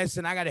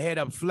 listen, I gotta hit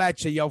up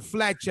Fletcher. Yo,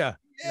 Fletcher.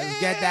 Let's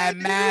get that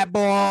mad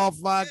ball.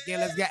 Fucking,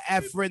 let's get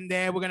Efrem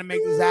there. We're gonna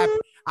make this happen.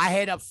 I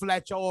hit up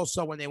Fletcher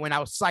also when I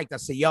was psyched. I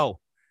said, yo,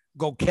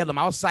 go kill him.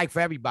 I was psyched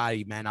for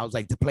everybody, man. I was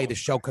like, to play the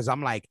show, because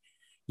I'm like,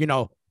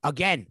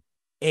 again,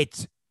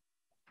 it's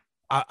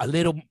a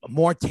little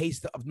more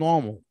taste of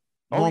normalcy.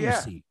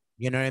 Yeah.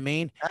 You know what I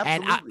mean?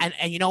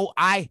 Absolutely.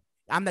 And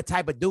I'm the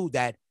type of dude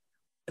that,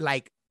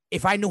 like,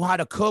 if I knew how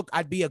to cook,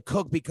 I'd be a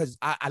cook, because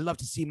I love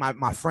to see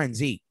my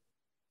friends eat.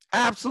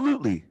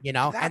 Absolutely.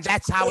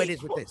 That's how it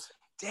is with this.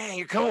 Dang,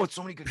 you're coming with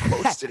so many good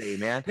quotes today,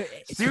 man.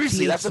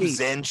 Seriously, that's some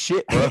Zen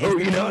shit, bro.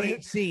 You know what I mean?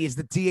 It's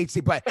the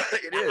THC, but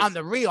on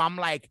the real, I'm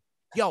like,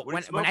 yo,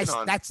 when I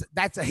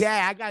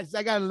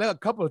I got a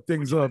couple of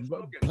things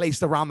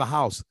placed around the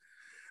house.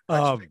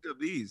 I picked up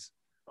these.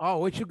 Oh,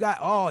 what you got?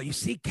 Oh, you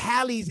see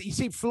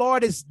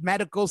Florida's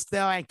medical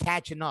still ain't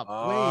catching up.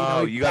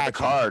 Oh, you got the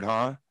card,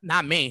 huh?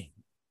 Not me.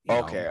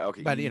 Okay.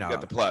 But you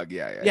got the plug.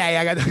 Yeah.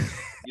 I got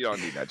you don't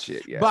need that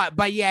shit. Yeah.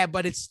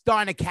 But it's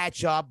starting to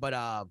catch up. But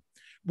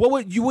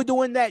you were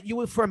doing that? You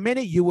were, for a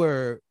minute, you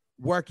were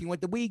working with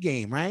the weed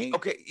game, right?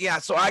 Okay. Yeah.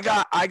 So I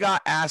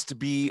got asked to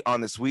be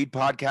on this weed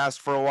podcast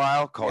for a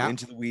while called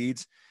Into the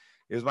Weeds.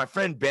 It was my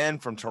friend Ben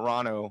from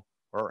Toronto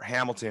or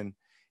Hamilton,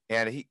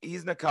 and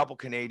he's in a couple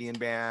Canadian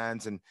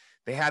bands, and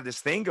they had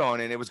this thing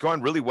going, and it was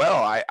going really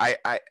well.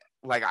 I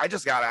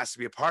just got asked to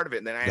be a part of it,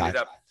 and then I ended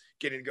up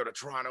getting to go to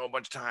Toronto a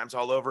bunch of times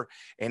all over.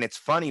 And it's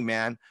funny,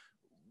 man.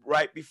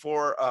 Right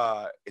before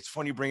it's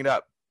funny you bring it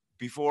up.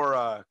 Before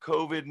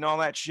COVID and all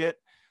that shit,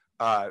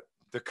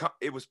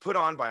 it was put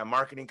on by a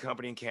marketing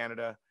company in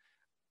Canada.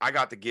 I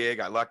got the gig.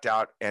 I lucked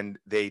out, and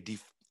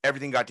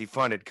everything got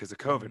defunded because of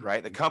COVID.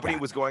 Right, the company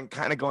was going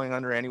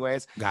under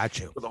anyways. Got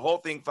you. So the whole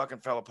thing fucking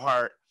fell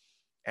apart,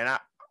 and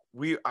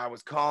I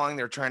was calling.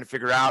 They're trying to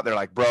figure out. They're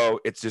like, bro,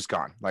 it's just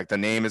gone. Like, the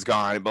name is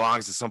gone. It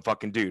belongs to some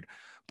fucking dude.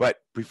 But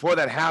before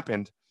that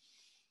happened,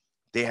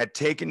 they had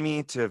taken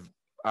me to.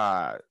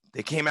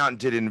 They came out and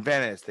did it in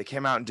Venice. They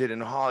came out and did it in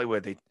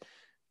Hollywood. They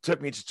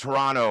took me to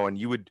Toronto, and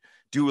you would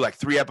do like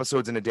 3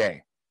 episodes in a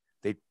day.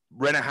 They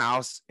rent a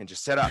house and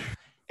just set up.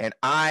 And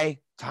I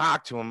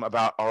talked to him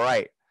about, all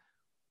right,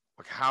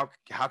 like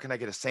how can I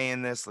get a say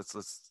in this?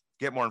 Let's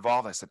get more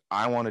involved. I said,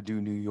 I want to do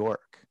New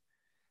York.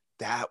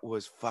 That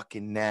was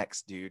fucking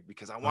next, dude,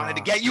 because I wanted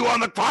to get you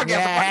on the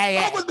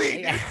podcast with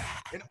me,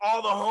 and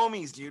all the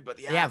homies, dude. But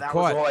that was the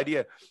whole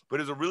idea. But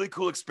it was a really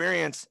cool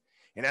experience.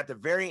 And at the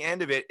very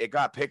end of it, it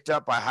got picked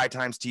up by High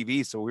Times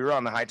TV. So we were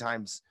on the High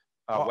Times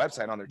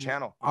website on their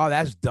channel. Oh,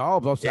 that's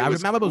dope. I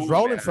remember it was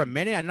rolling for a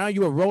minute. I know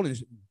you were rolling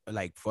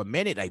like for a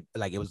minute,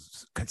 like it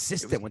was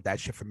consistent with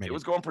that shit for a minute. It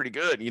was going pretty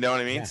good. You know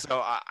what I mean? Yeah.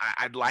 So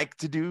I'd like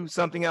to do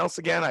something else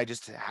again. I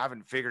just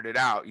haven't figured it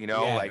out. You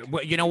know, like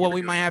you know what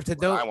we might have to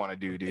do. I want to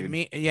do, dude.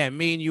 Me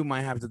and you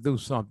might have to do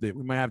something.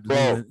 We might have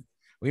to.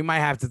 We might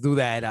have to do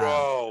that.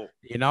 Bro.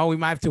 You know, we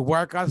might have to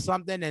work on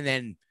something and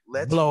then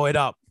blow it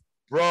up,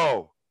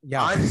 bro.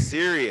 Yeah, I'm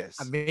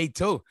serious. Me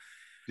too,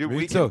 dude.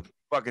 We can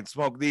fucking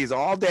smoke these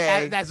all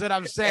day. That's what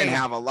I'm saying. And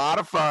have a lot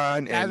of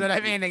fun. That's what I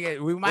mean.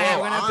 We might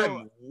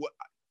have.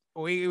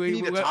 We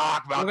need to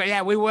talk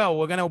about. We will.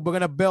 We're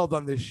gonna build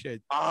on this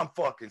shit. I'm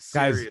fucking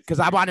serious,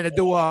 because I wanted to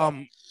do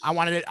I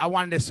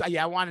wanted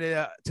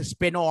to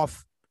spin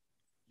off.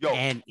 Yo,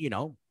 and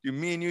do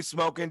me and you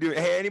smoking, dude.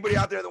 Hey, anybody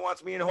out there that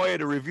wants me and Hoya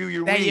to review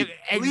your weed?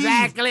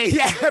 Exactly.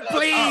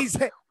 Please.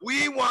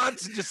 We want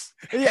to just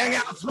hang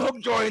out, smoke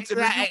joints, and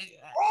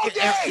all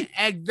day.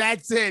 And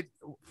that's it.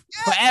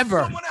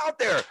 Forever. Someone out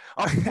there.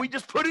 We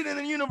just put it in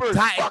the universe.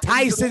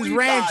 Tyson's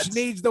Ranch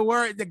needs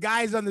the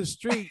guys on the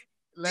street.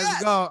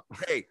 Let's go.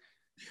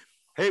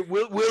 Hey,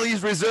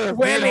 Willie's Reserve.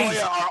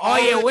 Willie's.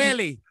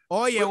 Willie.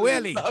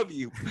 Willie. Love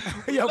you.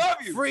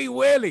 Love you. Free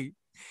Willie.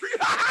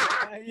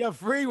 You're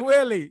Free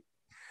Willie.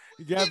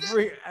 You got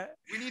free.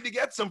 We need to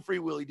get some Free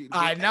Willie, dude.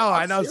 I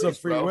know some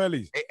Free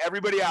Willies. Hey,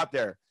 everybody out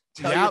there,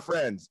 tell your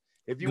friends.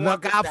 If you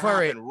look out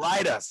for it,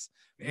 write us.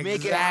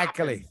 Make it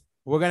happen.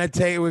 We're gonna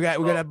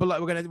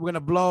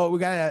blow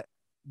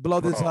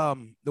this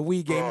the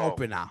weed game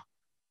open now.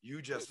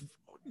 You just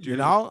we're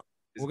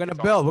gonna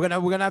build. We're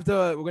gonna have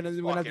to.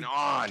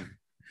 On.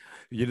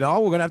 You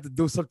know, we're gonna have to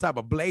do some type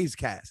of Blaze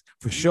cast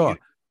for sure.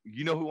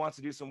 You know who wants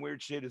to do some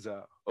weird shit is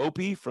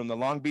Opie from the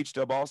Long Beach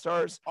Dub All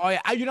Stars. Oh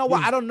yeah, you know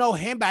what? I don't know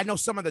him, but I know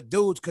some of the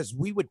dudes because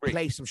we would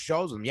play some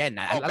shows with him. Yeah,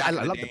 I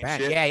love the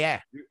band. Shit. Yeah.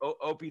 Dude,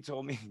 Opie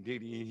told me,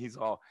 dude, he's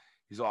all,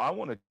 I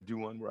want to do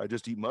one where I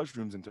just eat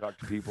mushrooms and talk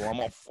to people. I'm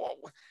all,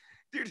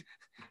 dude.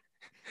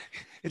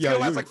 It's gonna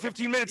last like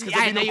 15 minutes. Yeah,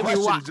 I know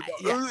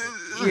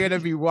you're gonna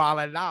be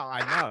wilding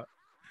out.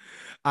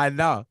 I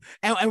know.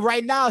 And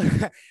right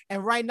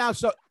now,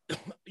 so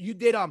you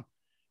did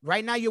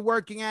right now you're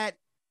working at.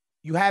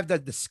 You have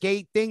the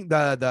skate thing,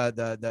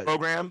 the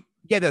program.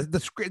 Yeah,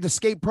 the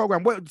skate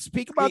program.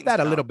 Speak about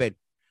that a little bit.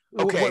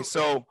 Okay,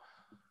 so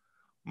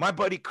my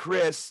buddy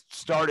Chris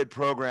started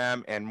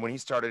program, and when he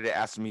started, it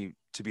asked me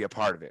to be a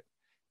part of it.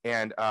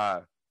 And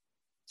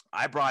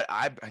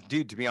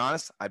dude, to be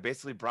honest, I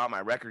basically brought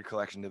my record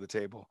collection to the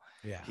table.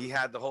 Yeah. He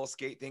had the whole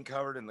skate thing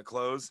covered in the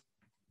clothes.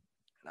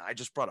 And I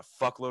just brought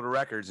a fuckload of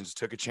records and just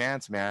took a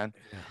chance, man.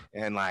 Yeah.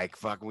 And like,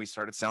 fucking, we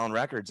started selling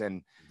records,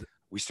 and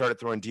we started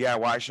throwing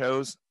DIY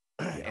shows.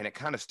 And it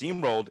kind of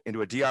steamrolled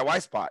into a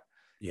DIY spot.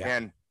 Yeah.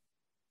 And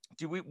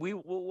dude,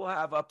 we'll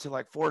have up to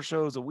like 4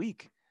 shows a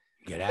week.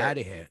 Get out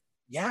of here.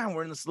 Yeah, and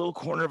we're in this little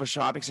corner of a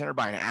shopping center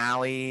by an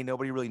alley.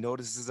 Nobody really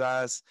notices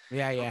us.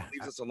 Yeah.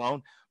 Leaves us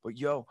alone. But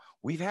yo,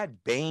 we've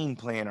had Bane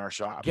play in our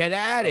shop. Get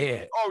out of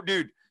here. Oh,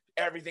 dude,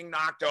 everything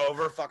knocked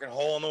over, fucking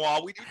hole in the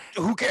wall.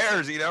 Who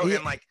cares, you know? Yeah.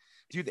 And like,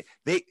 dude,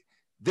 they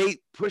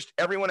pushed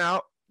everyone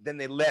out. Then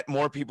they let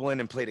more people in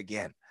and played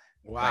again.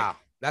 Wow, like,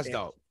 that's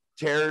dope.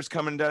 Terror's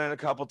come and done it a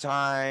couple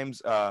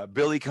times.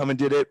 Billy come and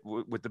did it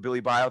with the Billy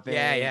Bio thing.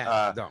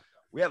 Yeah.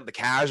 We have the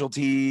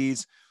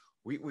Casualties.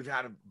 We've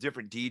had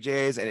different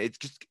DJs, and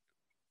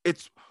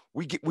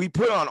we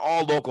put on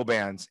all local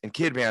bands and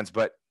kid bands,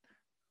 but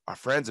our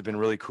friends have been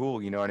really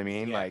cool. You know what I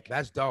mean? Yeah, like,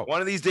 that's dope.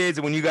 One of these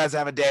days when you guys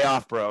have a day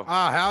off, bro.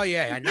 Oh, hell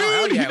yeah. I know.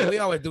 Hell yeah. We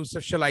always do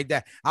some shit like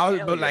that.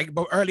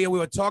 But earlier we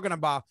were talking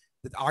about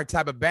our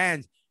type of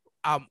bands.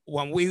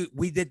 When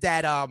we did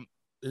that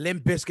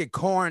Limp Bizkit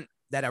Korn,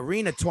 that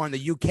arena tour in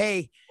the UK.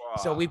 Wow.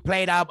 So we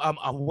played out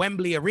a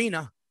Wembley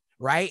Arena,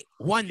 right?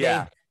 One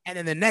day. And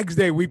then the next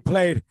day we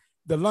played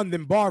the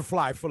London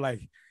Barfly for like,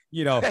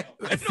 you know,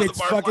 it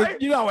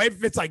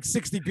fits like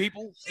 60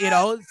 people, you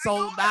know,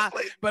 so that,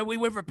 but we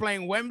went from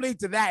playing Wembley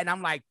to that. And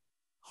I'm like,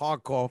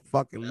 hardcore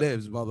fucking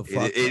lives,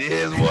 motherfucker. It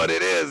is what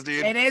it is,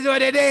 dude. It is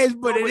what it is,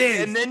 but it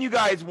is. And then you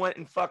guys went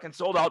and fucking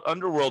sold out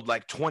Underworld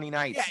like 20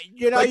 nights. Yeah,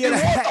 you know,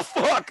 what the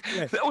fuck?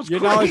 Yeah. That was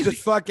crazy. Know, it's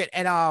just fucking,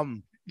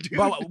 and dude.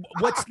 But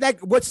what's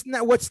next? What's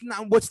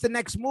the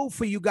next move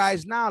for you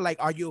guys now? Like,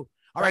 are you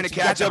trying to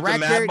catch up to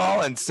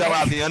Madball and sell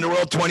out the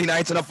Underworld 20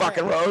 nights on a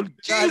fucking road?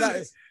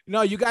 Jesus.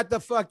 No, you got the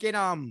fucking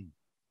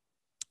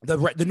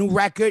the new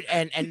record,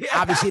 and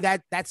obviously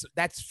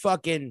that's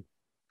fucking.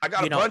 I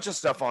got a bunch of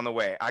stuff on the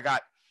way.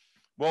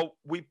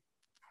 We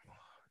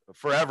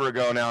forever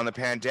ago now in the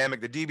pandemic,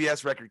 the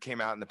DBS record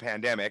came out in the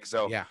pandemic,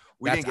 so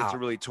we didn't get to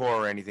really tour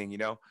or anything, you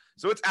know.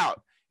 So it's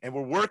out. And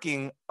we're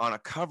working on a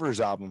covers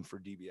album for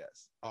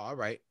DBS. Oh, all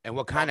right. And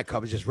what kind of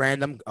covers? Just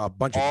random? A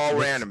bunch of all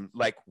random.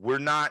 Like, we're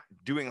not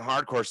doing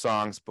hardcore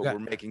songs, but we're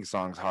making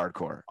songs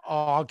hardcore.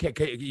 Oh,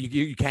 okay.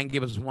 You can't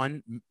give us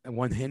one hint? I don't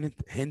want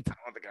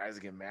the guys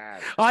to get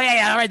mad. Oh,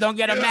 yeah. All right. Don't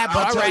get them mad.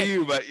 I'll tell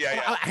you, but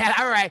yeah.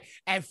 All right.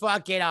 And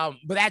fuck it.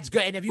 But that's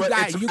good. And if you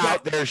got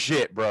out their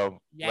shit, bro.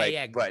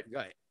 Yeah. Good.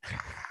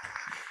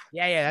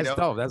 Yeah, that's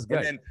dope. That's good.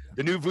 And then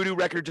the new Voodoo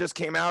record just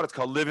came out. It's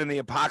called Live in the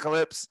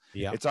Apocalypse.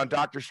 Yeah. It's on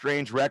Dr.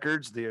 Strange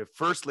Records. The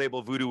first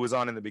label Voodoo was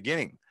on in the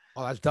beginning.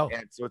 Oh, that's dope.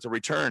 And so it's a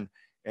return.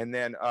 And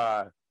then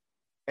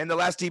and the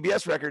last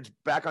DBS record's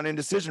back on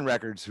Indecision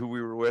Records, who we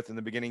were with in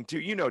the beginning too.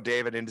 You know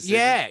Dave at Indecision.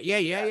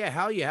 Yeah.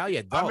 Hell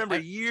yeah. Dope. I remember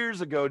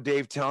years ago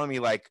Dave telling me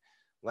like,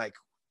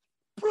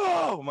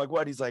 bro, I'm like,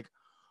 what? He's like,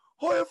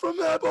 I'm from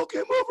Madball,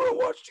 came over and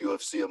watched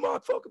UFC in my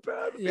fucking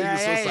pad. Yeah.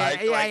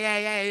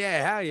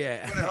 Hell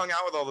yeah. I hung out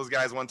with all those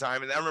guys one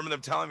time, and I remember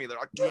them telling me, they're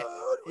like, dude,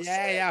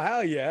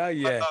 hell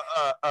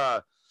yeah.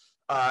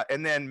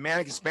 And then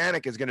Manic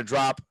Hispanic is going to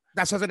drop.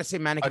 That's what I was going to say,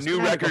 Manic Hispanic.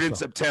 A new record in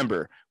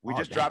September. We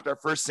just dropped our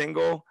first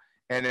single,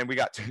 and then we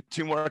got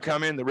two more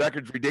coming. The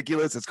record's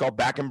ridiculous. It's called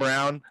Back and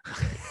Brown.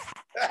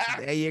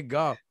 There you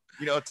go.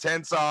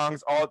 10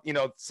 songs, all,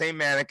 same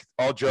Manic,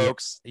 all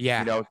jokes.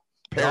 Yeah.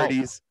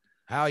 Parodies.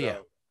 Hell yeah.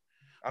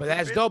 But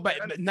that's dope.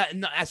 But not,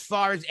 as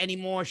far as any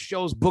more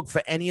shows booked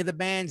for any of the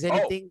bands,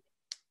 anything?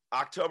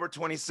 October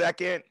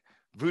 22nd,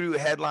 Voodoo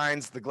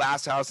headlines the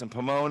Glass House in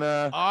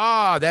Pomona.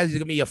 Oh, that's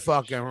gonna be a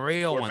fucking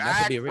real one.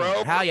 That's gonna be a real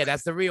one. Hell yeah,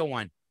 that's the real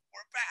one.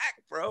 We're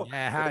back, bro.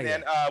 Yeah, hell yeah.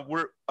 And then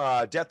we're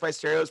Death by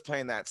Stereo is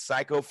playing that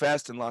Psycho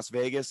Fest in Las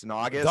Vegas in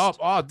August. Dope.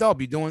 Oh,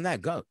 dope. You doing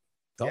that? Go.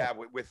 Dope. Yeah,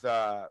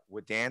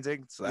 with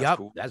Danzig. So that's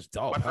cool. That's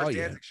dope. My first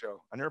Danzig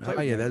show. I never played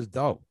with Danzig. That's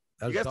dope.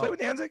 You guys play with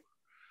Danzig?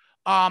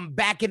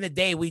 Back in the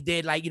day, we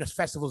did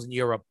festivals in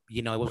Europe.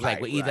 It was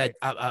either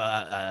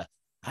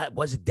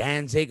was it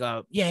Danzig?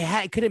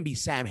 It couldn't be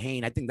Sam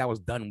Hain. I think that was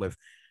done with.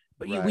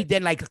 But we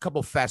did like a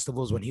couple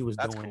festivals when he was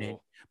doing it.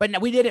 But no,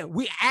 we didn't.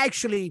 We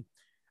actually,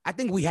 I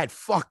think we had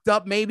fucked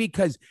up maybe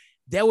because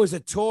there was a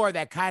tour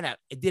that kind of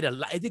it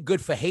did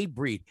good for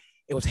Hatebreed.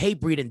 It was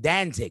Hatebreed and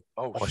Danzig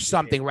or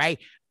something, right?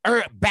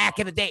 Back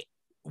in the day,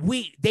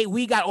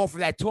 we got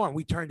offered that tour and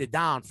we turned it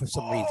down for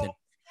some reason.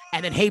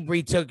 And then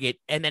Hatebreed took it,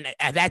 and then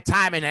at that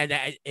time, and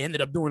it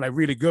ended up doing like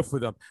really good for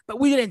them. But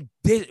we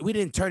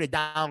didn't turn it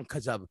down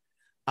because of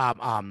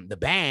the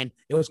band.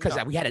 It was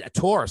because we had a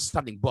tour or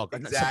something booked,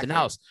 something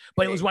else.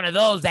 But it was one of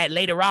those that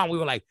later on we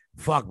were like,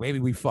 fuck, maybe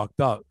we fucked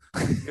up.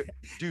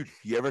 Dude,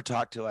 you ever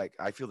talk to like,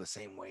 I feel the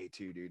same way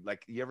too, dude.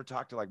 Like, you ever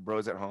talk to like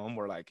bros at home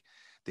where like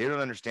they don't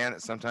understand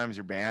that sometimes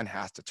your band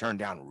has to turn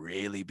down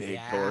really big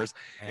tours.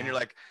 And you're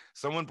like,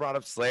 someone brought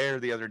up Slayer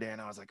the other day,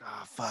 and I was like,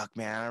 oh, fuck,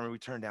 man. I remember we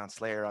turned down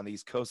Slayer on the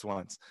East Coast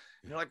once.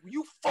 And you're like,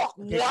 you fuck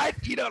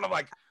what? You know, and I'm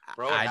like,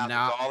 bro, it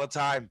happens all the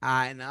time.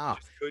 I know.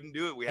 Just couldn't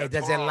do it. It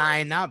doesn't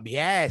line up.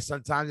 Yeah,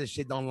 sometimes the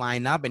shit don't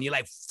line up, and you're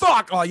like,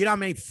 fuck. Oh, you know how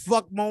many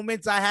fuck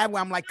moments I have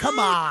where I'm like, come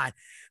on.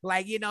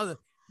 Like, you know,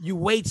 you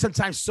wait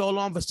sometimes so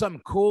long for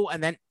something cool,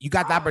 and then you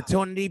got the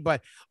opportunity,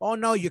 but oh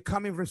no, you're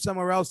coming from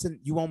somewhere else and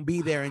you won't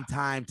be there in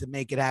time to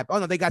make it happen. Oh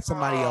no, they got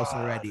somebody else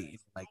already.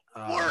 Like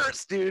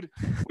worse, dude.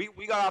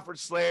 We got offered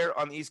Slayer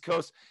on the East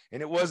Coast,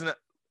 and it wasn't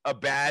a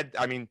bad.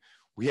 I mean,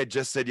 we had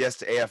just said yes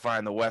to AFI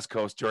on the West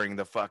Coast during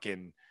the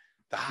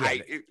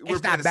height.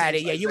 It's not bad.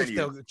 Yeah, you were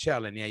still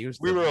chilling. Yeah,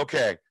 we were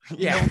okay.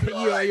 Yeah,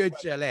 you're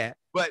chilling.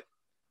 But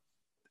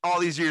all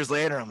these years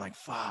later, I'm like,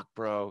 fuck,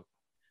 bro.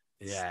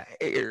 Yeah,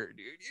 Slayer, dude.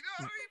 You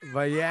know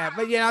what I mean?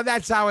 But you know,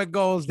 that's how it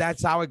goes.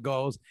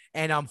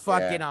 And I'm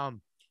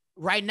fucking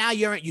right now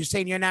you're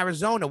saying you're in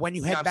Arizona. When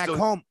you head back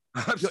home,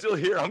 I'm still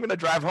here. I'm gonna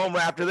drive home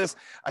right after this.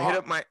 I hit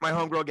up my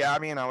homegirl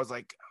Gabby, and I was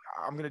like,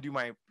 I'm gonna do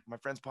my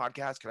friend's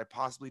podcast. Could I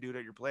possibly do it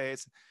at your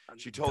place?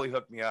 She totally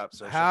hooked me up.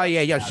 So hell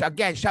yeah, yo.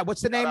 Again,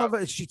 what's the name of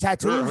it? She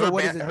tattoos or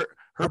what is it?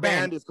 Her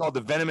band is called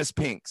the Venomous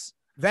Pinks.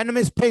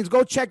 Venomous Pinks.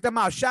 Go check them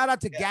out. Shout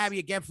out to Gabby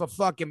again for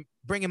fucking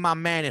bringing my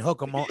man and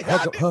hooking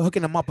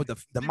him up with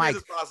the mic.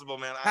 It's possible,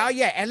 man. Hell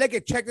yeah. And look,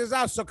 check this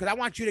out. So, because I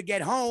want you to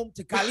get home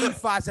to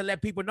Califas and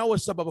let people know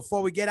what's up. But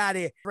before we get out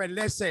of here, friend,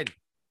 listen,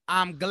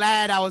 I'm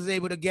glad I was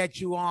able to get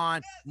you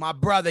on. My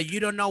brother, you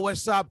don't know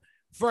what's up.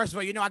 First of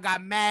all, you know I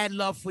got mad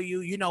love for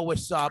you. You know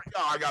what's up.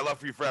 No, I got love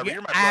for you forever. Yeah,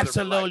 you're my brother.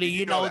 Absolutely.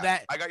 You know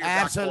that. I got your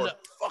back for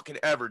fucking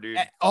ever, dude.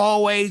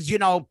 Always, you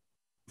know,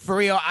 for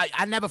real.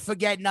 I never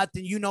forget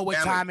nothing. You know what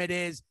time it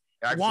is.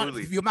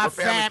 Absolutely. You're my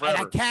fam, and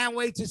I can't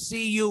wait to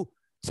see you.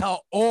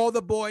 Tell all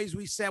the boys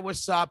we said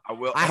what's up. I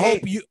will. I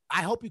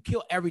hope you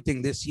kill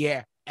everything this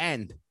year.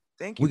 And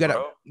thank you.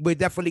 We're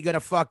definitely gonna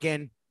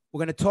we're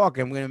gonna talk,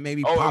 and we're gonna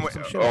maybe pop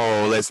some shit.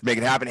 Oh, let's make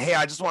it happen. Hey,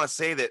 I just want to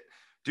say that,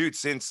 dude,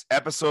 since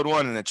episode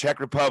 1 in the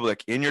Czech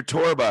Republic in your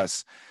tour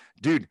bus,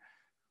 dude,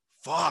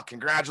 fuck,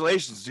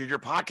 congratulations, dude. Your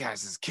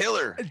podcast is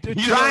killer.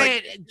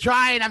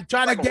 Trying. I'm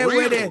trying to get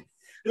with it.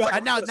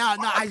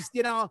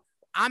 No.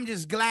 I'm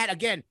just glad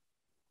again.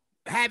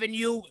 Having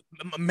you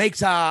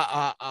makes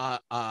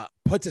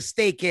puts a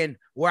stake in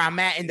where I'm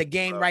at in the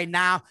game right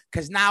now,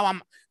 because now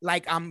I'm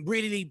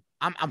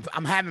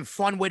having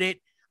fun with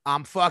it.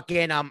 I'm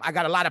fucking I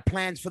got a lot of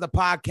plans for the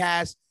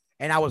podcast,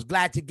 and I was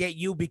glad to get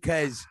you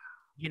because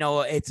you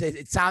know this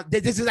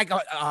is like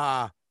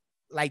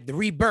like the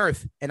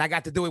rebirth, and I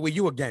got to do it with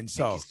you again.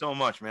 So thank you so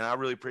much, man. I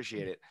really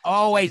appreciate it.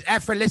 Always,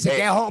 Efrem. Listen,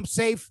 get home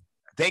safe.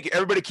 Thank you.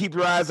 Everybody keep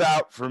your eyes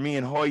out for me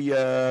and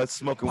Hoya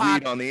smoking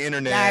weed on the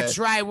internet. That's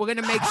right. We're going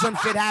to make some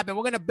shit happen.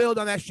 We're going to build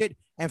on that shit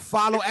and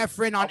follow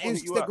Efrem on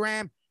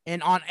Instagram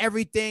and on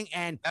everything.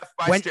 And F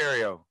by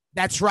stereo.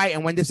 That's right.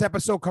 And when this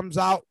episode comes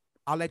out,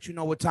 I'll let you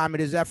know what time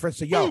it is, Efrem.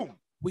 So, yo,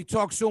 we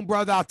talk soon,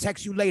 brother. I'll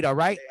text you later,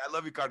 right? Hey, I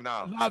love you,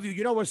 Cardinal. Love you.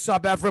 You know what's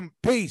up, Efrem.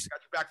 Peace. Got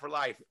your back for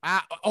life.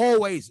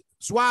 Always.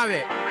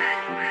 Suave.